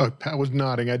 Pat was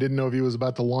nodding. I didn't know if he was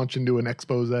about to launch into an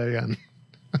expose on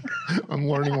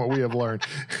learning what we have learned.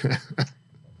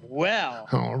 Well,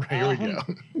 all right, here we go.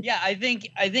 Yeah, I think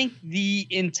the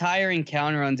entire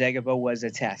encounter on Dagobah was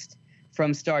a test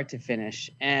from start to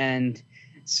finish, and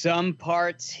some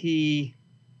parts he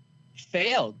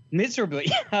failed miserably.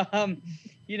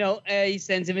 He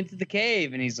sends him into the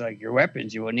cave, and he's like, "Your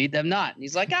weapons, you will need them not." And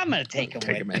he's like, "I'm gonna take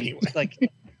them anyway." It's like,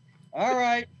 all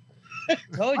right,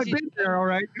 I've been there. All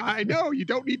right, I know you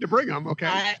don't need to bring them.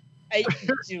 Okay.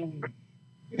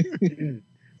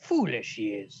 Foolish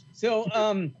he is. So,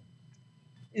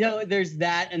 there's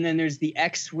that, and then there's the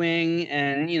X-wing,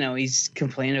 and he's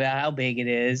complaining about how big it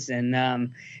is, and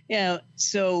and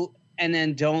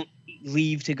then don't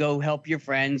leave to go help your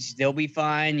friends. They'll be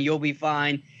fine. You'll be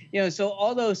fine. So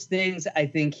all those things, I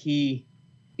think he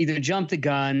either jumped the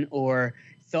gun or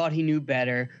thought he knew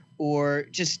better, or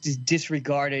just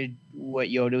disregarded what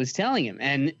Yoda was telling him.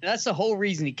 And that's the whole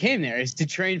reason he came there, is to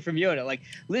train from Yoda. Like,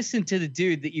 listen to the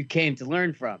dude that you came to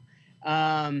learn from.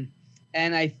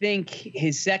 And I think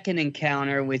his second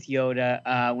encounter with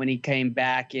Yoda, when he came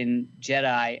back in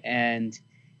Jedi and,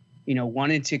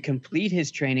 wanted to complete his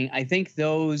training, I think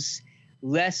those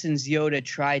lessons Yoda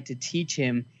tried to teach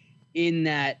him in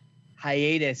that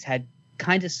hiatus had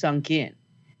kind of sunk in,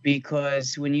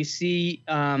 because when you see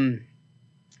him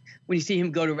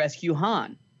go to rescue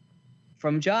Han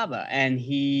from Jabba, and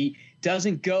he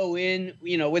doesn't go in,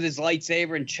 with his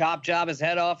lightsaber and chop Jabba's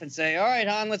head off and say, "All right,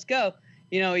 Han, let's go."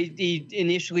 He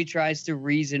initially tries to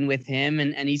reason with him,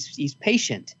 and he's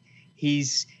patient.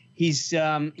 He's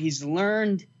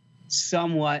learned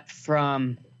somewhat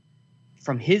from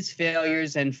his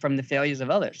failures and from the failures of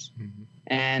others. Mm-hmm.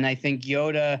 And I think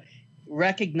Yoda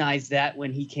recognized that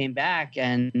when he came back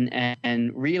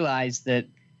and realized that,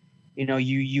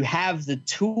 you have the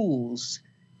tools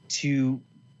to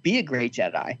be a great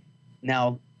Jedi.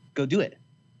 Now go do it.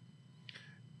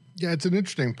 Yeah, it's an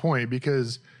interesting point,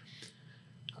 because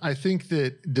I think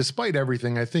that despite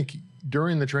everything, I think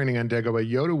during the training on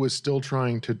Dagobah, Yoda was still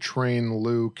trying to train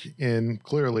Luke in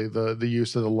clearly the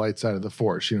use of the light side of the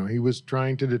Force. He was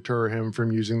trying to deter him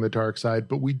from using the dark side,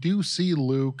 but we do see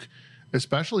Luke,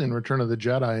 especially in Return of the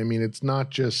Jedi. I mean, it's not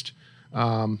just,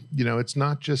 it's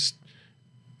not just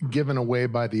given away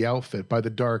by the outfit, by the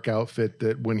dark outfit,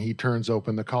 that when he turns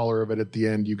open the collar of it at the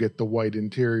end, you get the white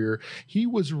interior. He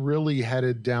was really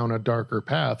headed down a darker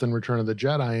path in Return of the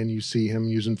Jedi, and you see him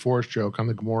using Force choke on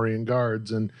the Gamorrean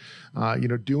guards and,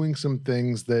 doing some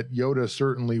things that Yoda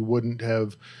certainly wouldn't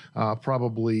have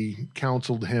probably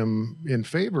counseled him in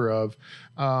favor of.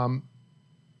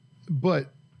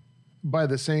 But by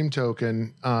the same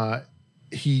token,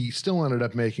 he still ended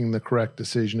up making the correct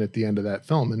decision at the end of that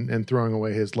film and throwing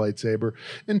away his lightsaber.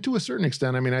 And to a certain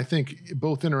extent, I mean, I think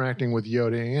both interacting with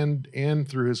Yoda and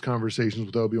through his conversations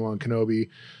with Obi-Wan Kenobi,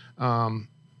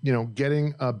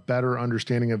 getting a better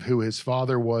understanding of who his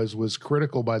father was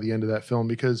critical by the end of that film,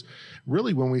 because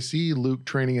really when we see Luke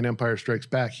training in Empire Strikes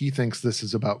Back, he thinks this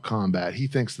is about combat. He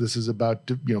thinks this is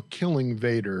about, killing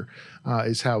Vader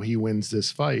is how he wins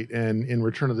this fight. And in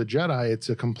Return of the Jedi, it's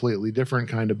a completely different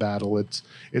kind of battle. It's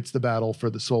the battle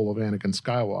for the soul of Anakin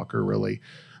Skywalker, really.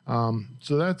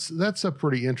 So that's a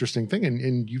pretty interesting thing.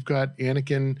 And you've got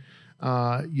Anakin,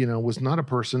 was not a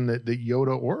person that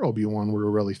Yoda or Obi-Wan would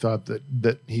have really thought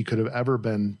that he could have ever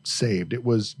been saved. It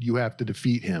was, you have to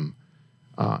defeat him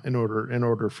in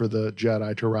order for the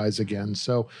Jedi to rise again.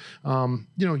 So,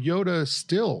 Yoda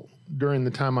still, during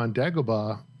the time on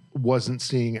Dagobah, wasn't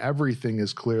seeing everything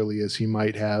as clearly as he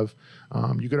might have.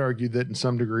 You could argue that in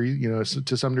some degree,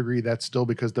 to some degree, that's still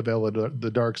because the veil of the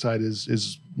dark side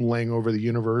is laying over the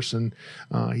universe, and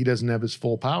he doesn't have his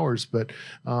full powers. But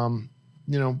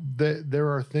there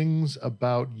are things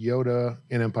about Yoda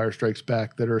in Empire Strikes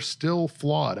Back that are still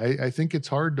flawed. I think it's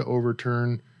hard to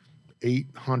overturn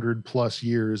 800 plus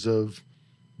years of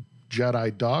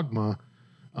Jedi dogma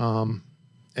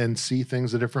see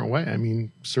things a different way. I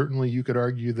mean, certainly you could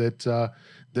argue that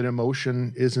that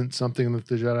emotion isn't something that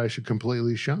the Jedi should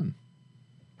completely shun.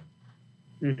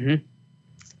 Mm-hmm.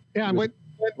 Yeah, when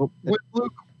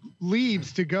Luke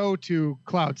leaves to go to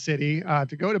Cloud City,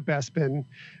 to go to Bespin,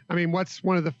 I mean, what's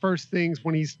one of the first things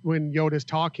when Yoda's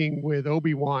talking with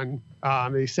Obi-Wan,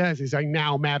 he says, he's like,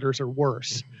 now matters are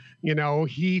worse. You know,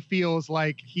 he feels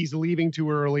like he's leaving too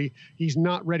early. He's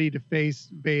not ready to face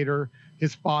Vader,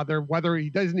 his father, whether he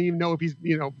doesn't even know if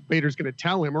Vader's going to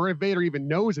tell him, or if Vader even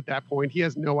knows at that point. He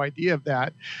has no idea of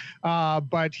that.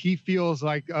 But he feels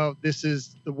like, oh, this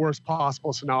is the worst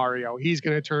possible scenario. He's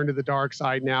going to turn to the dark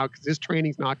side now because his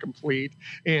training's not complete.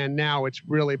 And now it's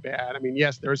really bad. I mean,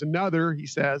 yes, there's another, he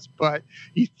says, but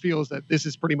he feels that this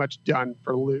is pretty much done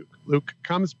for Luke. Luke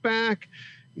comes back.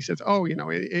 He says, oh,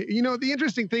 the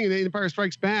interesting thing in The Empire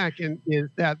Strikes Back is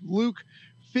that Luke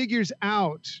figures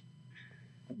out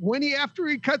after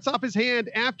he cuts off his hand,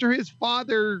 after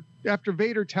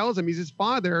Vader tells him he's his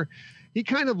father, he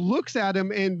kind of looks at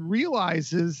him and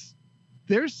realizes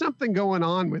there's something going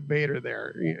on with Vader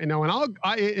there, and Rob,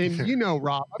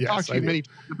 I've talked to you many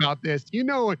times about this. You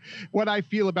know what I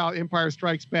feel about Empire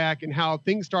Strikes Back and how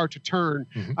things start to turn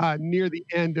near the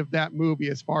end of that movie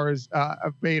as far as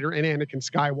Vader and Anakin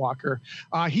Skywalker.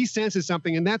 He senses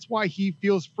something, and that's why he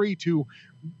feels free to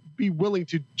be willing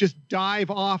to just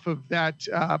dive off of that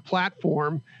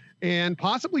platform and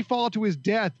possibly fall to his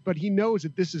death, but he knows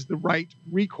that this is the right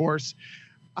recourse.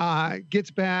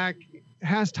 Gets back,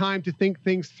 has time to think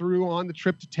things through on the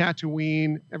trip to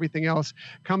Tatooine, everything else,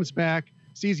 comes back,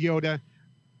 sees Yoda.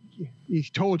 He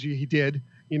told you he did,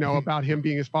 about him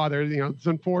being his father. It's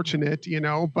unfortunate,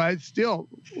 but still,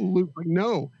 Luke,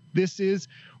 no, this is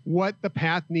what the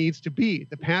path needs to be.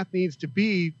 The path needs to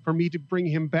be, for me to bring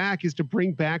him back, is to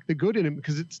bring back the good in him,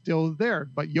 because it's still there.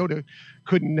 But Yoda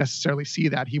couldn't necessarily see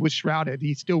that. He was shrouded.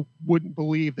 He still wouldn't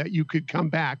believe that you could come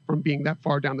back from being that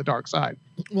far down the dark side.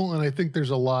 Well, and I think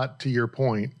there's a lot to your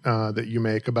point that you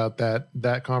make about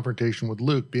that confrontation with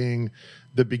Luke being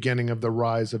the beginning of the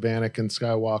rise of Anakin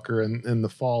Skywalker and the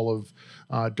fall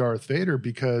of Darth Vader,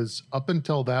 because up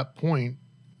until that point,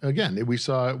 again, we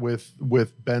saw it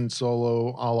with Ben Solo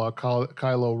a la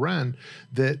Kylo Ren,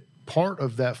 that part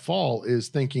of that fall is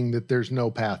thinking that there's no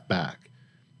path back,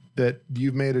 that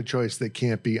you've made a choice that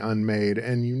can't be unmade.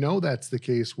 And that's the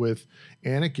case with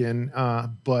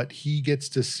Anakin, but he gets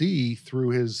to see through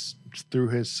his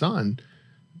son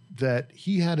that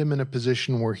he had him in a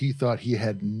position where he thought he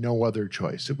had no other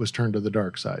choice. It was turn to the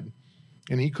dark side.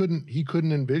 And he couldn't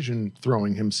envision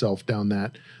throwing himself down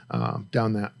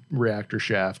that reactor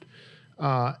shaft.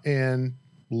 And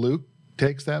Luke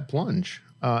takes that plunge.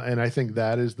 And I think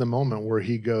that is the moment where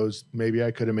he goes, maybe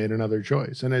I could have made another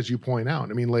choice. And as you point out,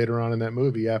 I mean, later on in that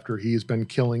movie, after he's been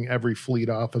killing every fleet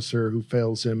officer who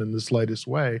fails him in the slightest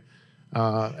way,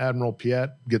 Admiral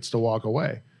Piet gets to walk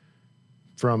away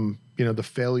from, the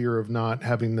failure of not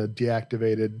having the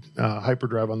deactivated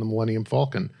hyperdrive on the Millennium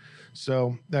Falcon.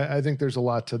 So I think there's a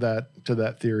lot to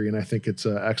that theory, and I think it's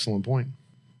an excellent point.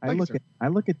 I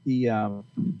look at the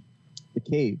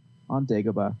cave on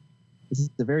Dagobah. This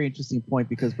is a very interesting point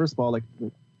because, first of all,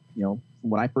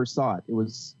 when I first saw it, it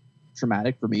was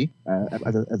traumatic for me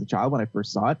as a child when I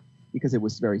first saw it, because it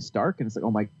was very stark, and it's like, oh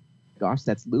my gosh,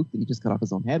 that's Luke, and he just cut off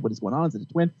his own head. What is going on? Is it a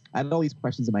twin? I had all these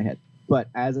questions in my head. But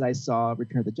as I saw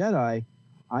Return of the Jedi,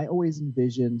 I always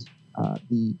envisioned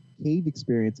the cave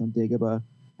experience on Dagobah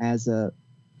as a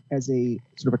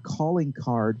sort of a calling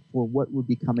card for what would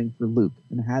be coming for Luke,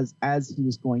 and as he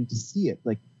was going to see it,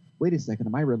 like, wait a second,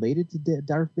 am I related to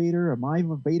Darth Vader? Am I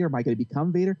Vader? Am I going to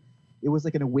become Vader? It was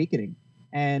like an awakening.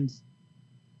 And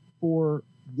for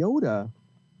Yoda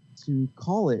to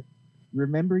call it,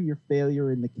 remember your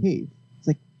failure in the cave. It's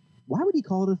like, why would he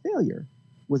call it a failure?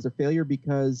 Was it a failure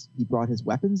because he brought his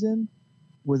weapons in?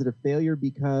 Was it a failure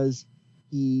because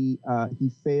he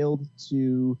failed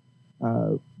to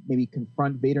maybe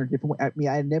confront Vader in a different way? I mean,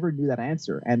 I never knew that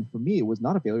answer. And for me, it was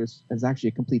not a failure. It was actually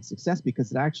a complete success, because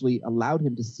it actually allowed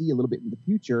him to see a little bit in the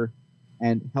future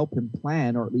and help him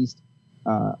plan, or at least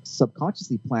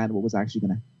subconsciously plan, what was actually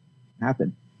going to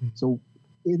happen. Mm-hmm. So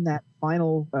in that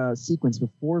final sequence,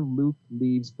 before Luke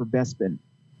leaves for Bespin,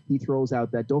 he throws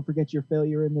out that, don't forget your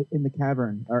failure in the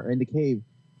cavern, or in the cave,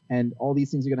 and all these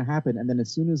things are going to happen. And then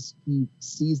as soon as he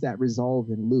sees that resolve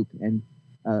in Luke, and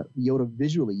Yoda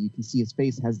visually, you can see his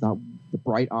face has the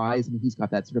bright eyes, and he's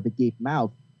got that sort of agape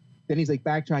mouth, then he's like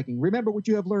backtracking. Remember what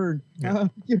you have learned.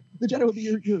 The Jedi will be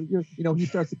your he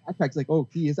starts to backtrack. It's like, oh,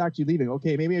 he is actually leaving.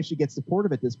 Okay, maybe I should get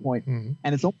supportive at this point. And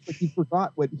it's almost like he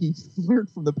forgot what he learned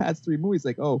from the past 3 movies.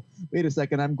 Like, oh, wait a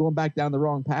second, I'm going back down the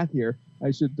wrong path here.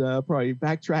 I should probably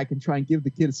backtrack and try and give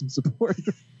the kid some support.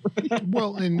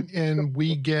 Well, and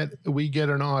we get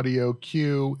an audio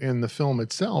cue in the film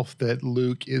itself that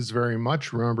Luke is very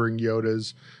much remembering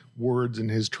Yoda's words in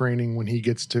his training when he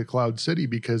gets to Cloud City,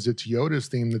 because it's Yoda's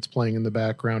theme that's playing in the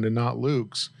background and not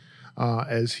Luke's,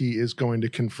 as he is going to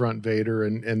confront Vader,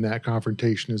 and that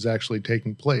confrontation is actually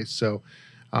taking place. So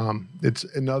it's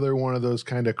another one of those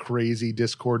kind of crazy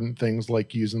discordant things,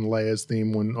 like using Leia's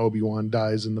theme when Obi-Wan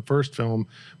dies in the first film,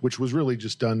 which was really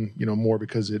just done, more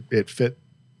because it fit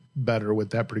better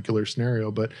with that particular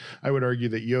scenario. But I would argue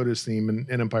that Yoda's theme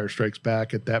in Empire Strikes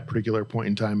Back at that particular point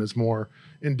in time is more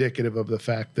indicative of the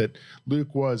fact that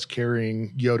Luke was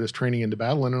carrying Yoda's training into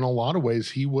battle, and in a lot of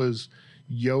ways he was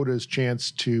Yoda's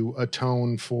chance to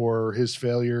atone for his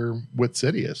failure with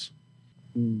Sidious.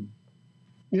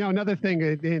 Another thing,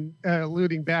 in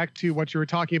alluding back to what you were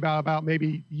talking about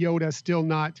maybe Yoda still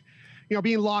not,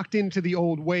 being locked into the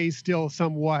old ways still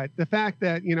somewhat. The fact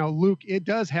that, Luke, it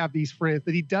does have these friends,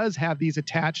 that he does have these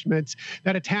attachments.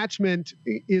 That attachment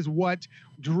is what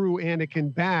drew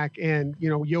Anakin back, and,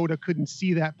 Yoda couldn't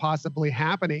see that possibly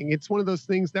happening. It's one of those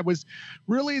things that was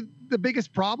really the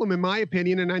biggest problem, in my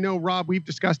opinion. And I know, Rob, we've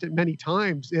discussed it many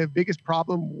times. The biggest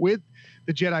problem with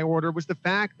the Jedi Order was the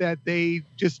fact that they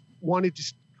just wanted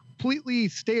to completely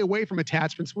stay away from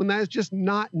attachments when that is just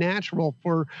not natural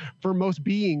for most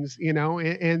beings,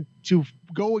 and to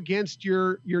go against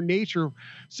your nature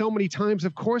so many times.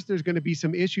 Of course, there's going to be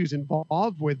some issues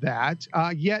involved with that.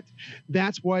 Yet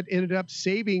that's what ended up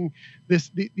saving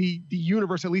the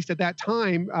universe, at least at that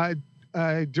time,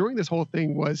 during this whole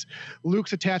thing, was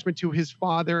Luke's attachment to his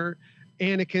father,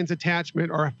 Anakin's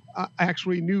attachment, or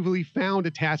actually newly found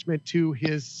attachment to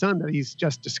his son that he's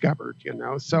just discovered,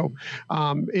 So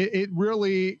it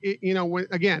really,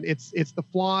 again, it's the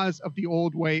flaws of the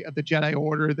old way of the Jedi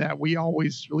Order that we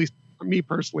always, at least me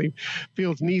personally,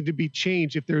 feels need to be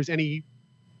changed if there's any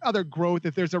other growth,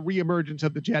 if there's a reemergence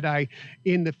of the Jedi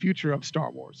in the future of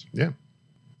Star Wars. Yeah.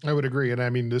 I would agree. And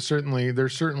I mean, there's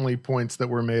certainly points that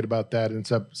were made about that in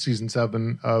season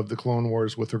 7 of the Clone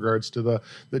Wars with regards to the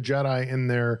Jedi in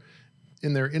their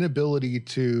inability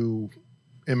to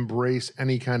embrace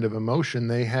any kind of emotion.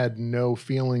 They had no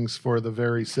feelings for the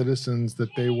very citizens that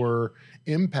they were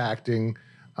impacting,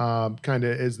 kind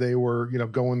of as they were,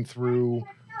 going through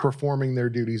performing their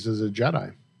duties as a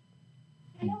Jedi.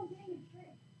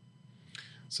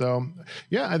 So,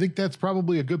 yeah, I think that's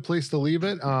probably a good place to leave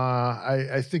it.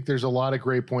 I think there's a lot of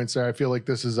great points there. I feel like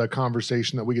this is a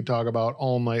conversation that we could talk about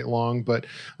all night long, but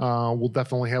we'll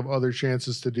definitely have other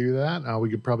chances to do that. We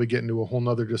could probably get into a whole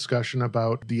nother discussion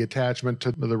about the attachment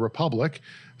to the Republic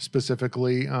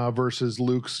specifically versus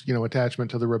Luke's,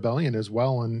 attachment to the Rebellion as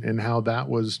well, and how that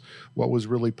was what was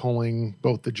really pulling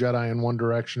both the Jedi in one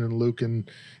direction and Luke in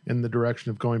the direction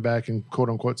of going back and quote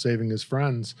unquote saving his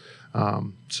friends.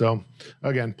 So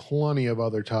again, plenty of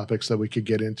other topics that we could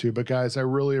get into, but guys, I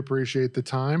really appreciate the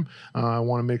time. I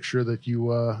want to make sure that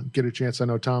you get a chance. I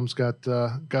know Tom's got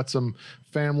some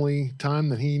family time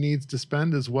that he needs to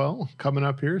spend as well coming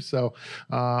up here. So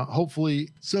hopefully,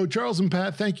 Charles and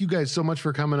Pat, thank you guys so much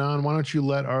for coming on. Why don't you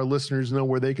let our listeners know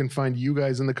where they can find you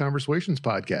guys in the Conversations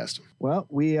podcast? Well,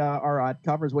 we are at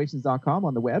conversations.com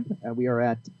on the web, and we are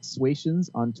at Swations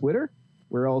on Twitter.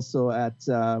 We're also at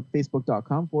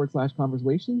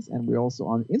facebook.com/conversations, and we're also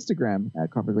on Instagram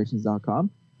at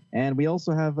conversations.com. And we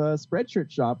also have a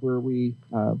Spreadshirt shop where we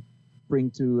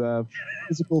bring to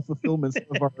physical fulfillment some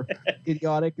of our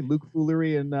idiotic and Luke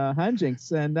foolery and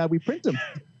handjinks, and we print them.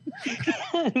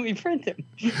 We print them.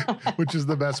 Which is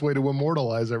the best way to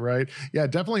immortalize it, right? Yeah,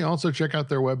 definitely also check out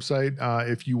their website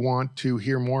if you want to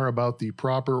hear more about the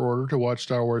proper order to watch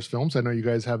Star Wars films. I know you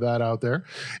guys have that out there.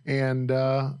 And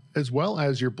as well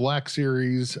as your Black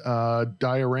Series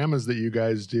dioramas that you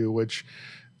guys do, which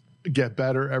get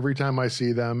better every time I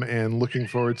see them, and looking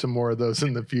forward to more of those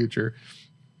in the future.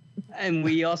 And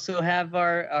we also have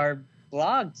our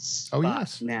blogs. Oh,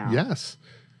 yes. Now. Yes.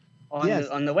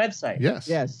 On the website.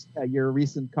 Yes. Your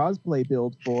recent cosplay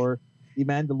build for the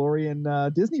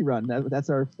Mandalorian Disney run. That's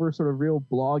our first sort of real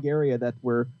blog area that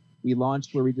we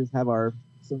launched, where we just have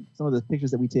some of the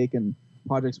pictures that we take and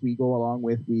projects we go along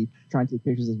with. We try and take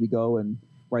pictures as we go and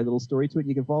write a little story to it.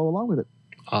 You can follow along with it.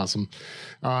 Awesome.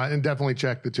 And definitely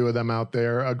check the two of them out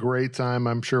there. A great time.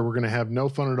 I'm sure we're going to have no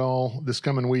fun at all this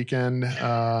coming weekend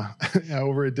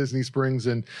over at Disney Springs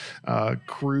and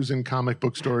cruising comic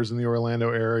book stores in the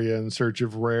Orlando area in search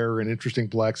of rare and interesting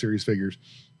Black Series figures.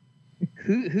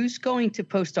 Who's going to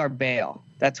post our bail?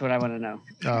 That's what I want to know.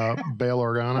 Bail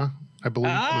Organa, I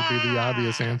believe, would be the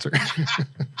obvious answer.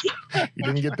 You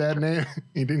didn't get that name.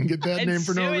 You didn't get that name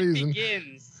for no reason.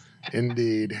 Begins.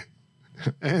 Indeed.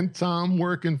 And Tom,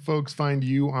 where can folks find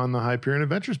you on the Hyperion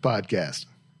Adventures podcast?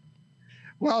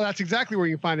 Well, that's exactly where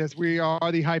you can find us. We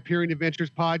are the Hyperion Adventures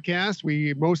podcast.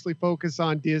 We mostly focus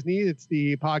on Disney. It's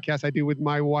the podcast I do with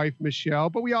my wife, Michelle,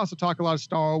 but we also talk a lot of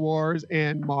Star Wars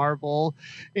and Marvel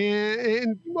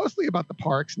and mostly about the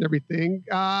parks and everything.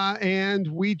 And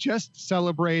we just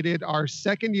celebrated our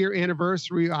 2nd year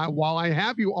anniversary. While I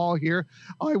have you all here,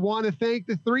 I want to thank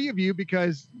the three of you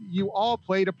because you all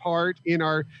played a part in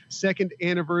our 2nd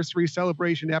anniversary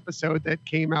celebration episode that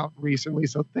came out recently.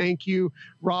 So thank you,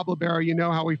 Rob Libero. You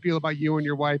know how we feel about you and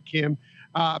your wife, Kim.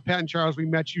 Pat and Charles, we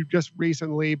met you just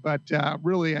recently, but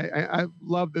really, I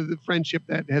love the friendship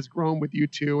that has grown with you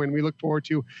two, and we look forward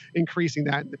to increasing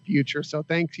that in the future. So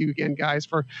thank you again, guys,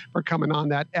 for coming on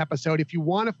that episode. If you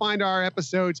want to find our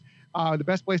episodes, the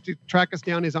best place to track us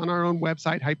down is on our own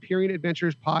website,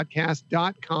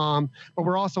 HyperionAdventuresPodcast.com. But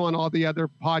we're also on all the other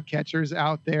podcatchers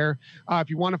out there. If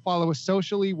you want to follow us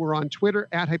socially, we're on Twitter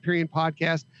at Hyperion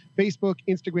Podcast, Facebook,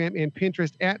 Instagram, and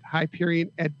Pinterest at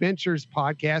Hyperion Adventures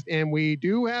Podcast. And we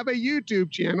do have a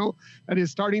YouTube channel that is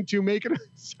starting to make a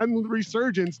sudden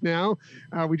resurgence now.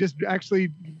 We just actually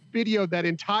videoed that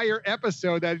entire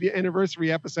episode, that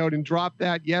anniversary episode, and dropped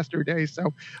that yesterday.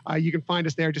 So you can find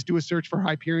us there. Just do a search for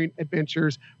Hyperion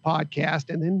Adventures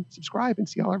Podcast and then subscribe and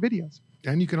see all our videos.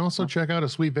 And you can also check out a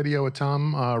sweet video of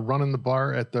Tom running the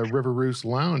bar at the River Roost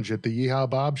Lounge at the Yeehaw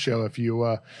Bob Show. If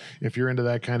you're into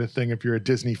that kind of thing, if you're a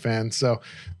Disney fan, so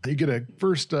you get a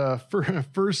first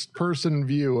person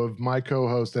view of my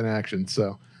co-host in action.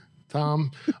 So,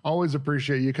 Tom, always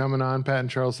appreciate you coming on. Pat and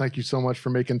Charles, thank you so much for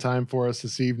making time for us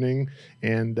this evening,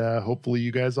 and hopefully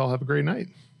you guys all have a great night.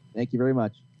 Thank you very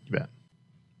much. You bet.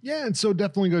 Yeah, and so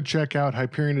definitely go check out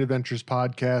Hyperion Adventures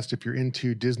podcast if you're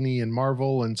into Disney and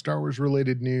Marvel and Star Wars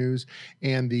related news,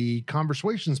 and the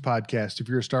Conversations podcast if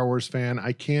you're a Star Wars fan.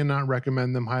 I cannot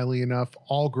recommend them highly enough.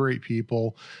 All great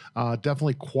people,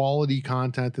 definitely quality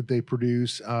content that they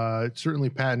produce.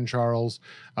 Certainly Pat and Charles,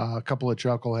 a couple of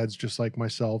chuckleheads just like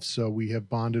myself, so we have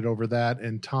bonded over that.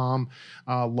 And Tom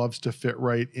loves to fit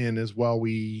right in as well.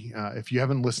 We, if you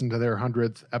haven't listened to their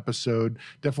 100th episode,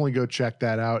 definitely go check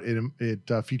that out. It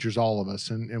features all of us,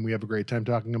 and we have a great time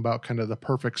talking about kind of the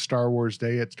perfect Star Wars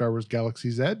day at Star Wars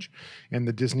Galaxy's Edge and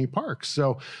the Disney parks.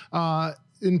 So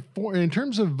in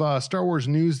terms of Star Wars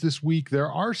news this week,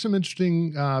 there are some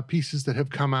interesting pieces that have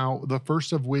come out. The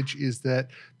first of which is that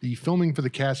the filming for the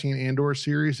Cassian Andor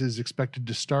series is expected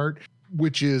to start,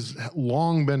 which has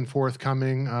long been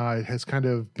forthcoming. It has kind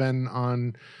of been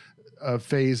on a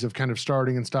phase of kind of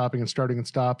starting and stopping and starting and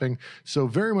stopping. So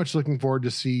very much looking forward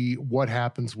to see what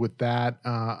happens with that.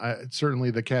 Certainly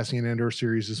the Cassian Andor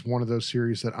series is one of those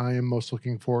series that I am most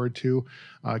looking forward to,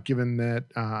 given that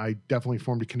I definitely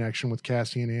formed a connection with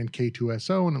Cassian and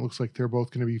K2SO, and it looks like they're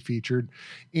both going to be featured.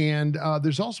 And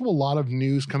there's also a lot of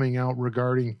news coming out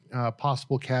regarding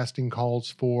possible casting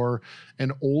calls for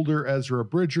an older Ezra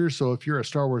Bridger. So if you're a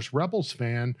Star Wars Rebels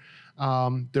fan,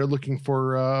 they're looking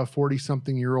for a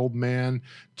 40-something-year-old man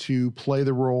to play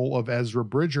the role of Ezra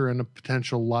Bridger in a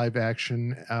potential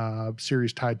live-action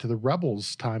series tied to the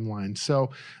Rebels timeline.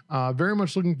 So very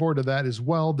much looking forward to that as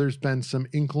well. There's been some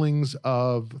inklings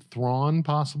of Thrawn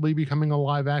possibly becoming a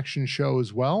live-action show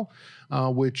as well,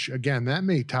 which, again, that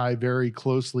may tie very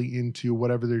closely into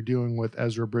whatever they're doing with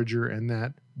Ezra Bridger and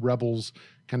that Rebels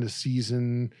kind of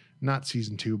season, not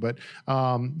season 2, but,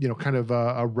 kind of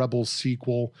a Rebels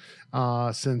sequel,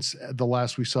 since the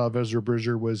last we saw of Ezra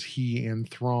Bridger was he and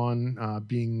Thrawn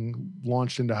being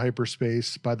launched into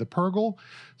hyperspace by the Purrgil.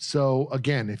 So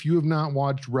again, if you have not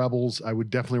watched Rebels, I would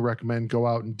definitely recommend go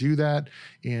out and do that.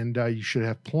 And you should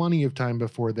have plenty of time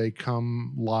before they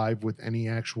come live with any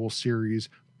actual series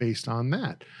based on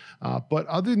that. But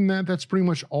other than that, that's pretty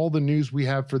much all the news we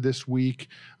have for this week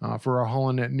for our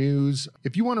HoloNet news.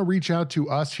 If you want to reach out to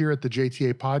us here at the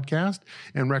JTA podcast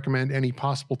and recommend any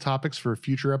possible topics for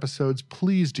future episodes,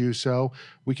 please do so.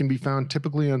 We can be found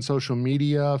typically on social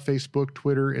media, Facebook,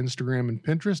 Twitter, Instagram, and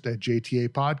Pinterest at JTA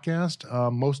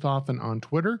Podcast, most often on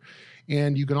Twitter.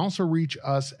 And you can also reach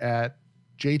us at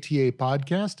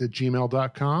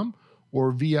jtapodcast@gmail.com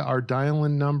or via our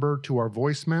dial-in number to our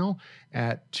voicemail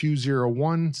at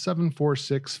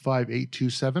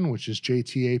 201-746-5827, which is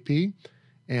JTAP.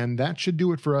 And that should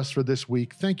do it for us for this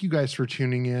week. Thank you guys for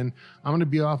tuning in. I'm going to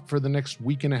be off for the next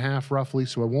week and a half roughly,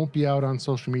 so I won't be out on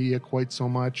social media quite so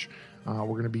much. We're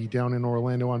going to be down in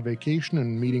Orlando on vacation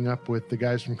and meeting up with the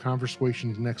guys from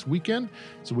Conversations next weekend,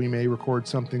 so we may record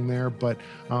something there. But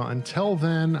until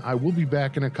then, I will be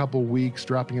back in a couple weeks,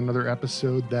 dropping another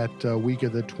episode that week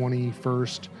of the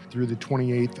 21st through the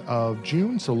 28th of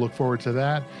June, so look forward to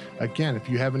that. Again, if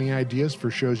you have any ideas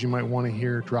for shows you might want to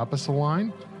hear, drop us a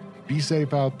line. Be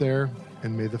safe out there,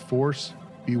 and may the Force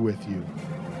be with you.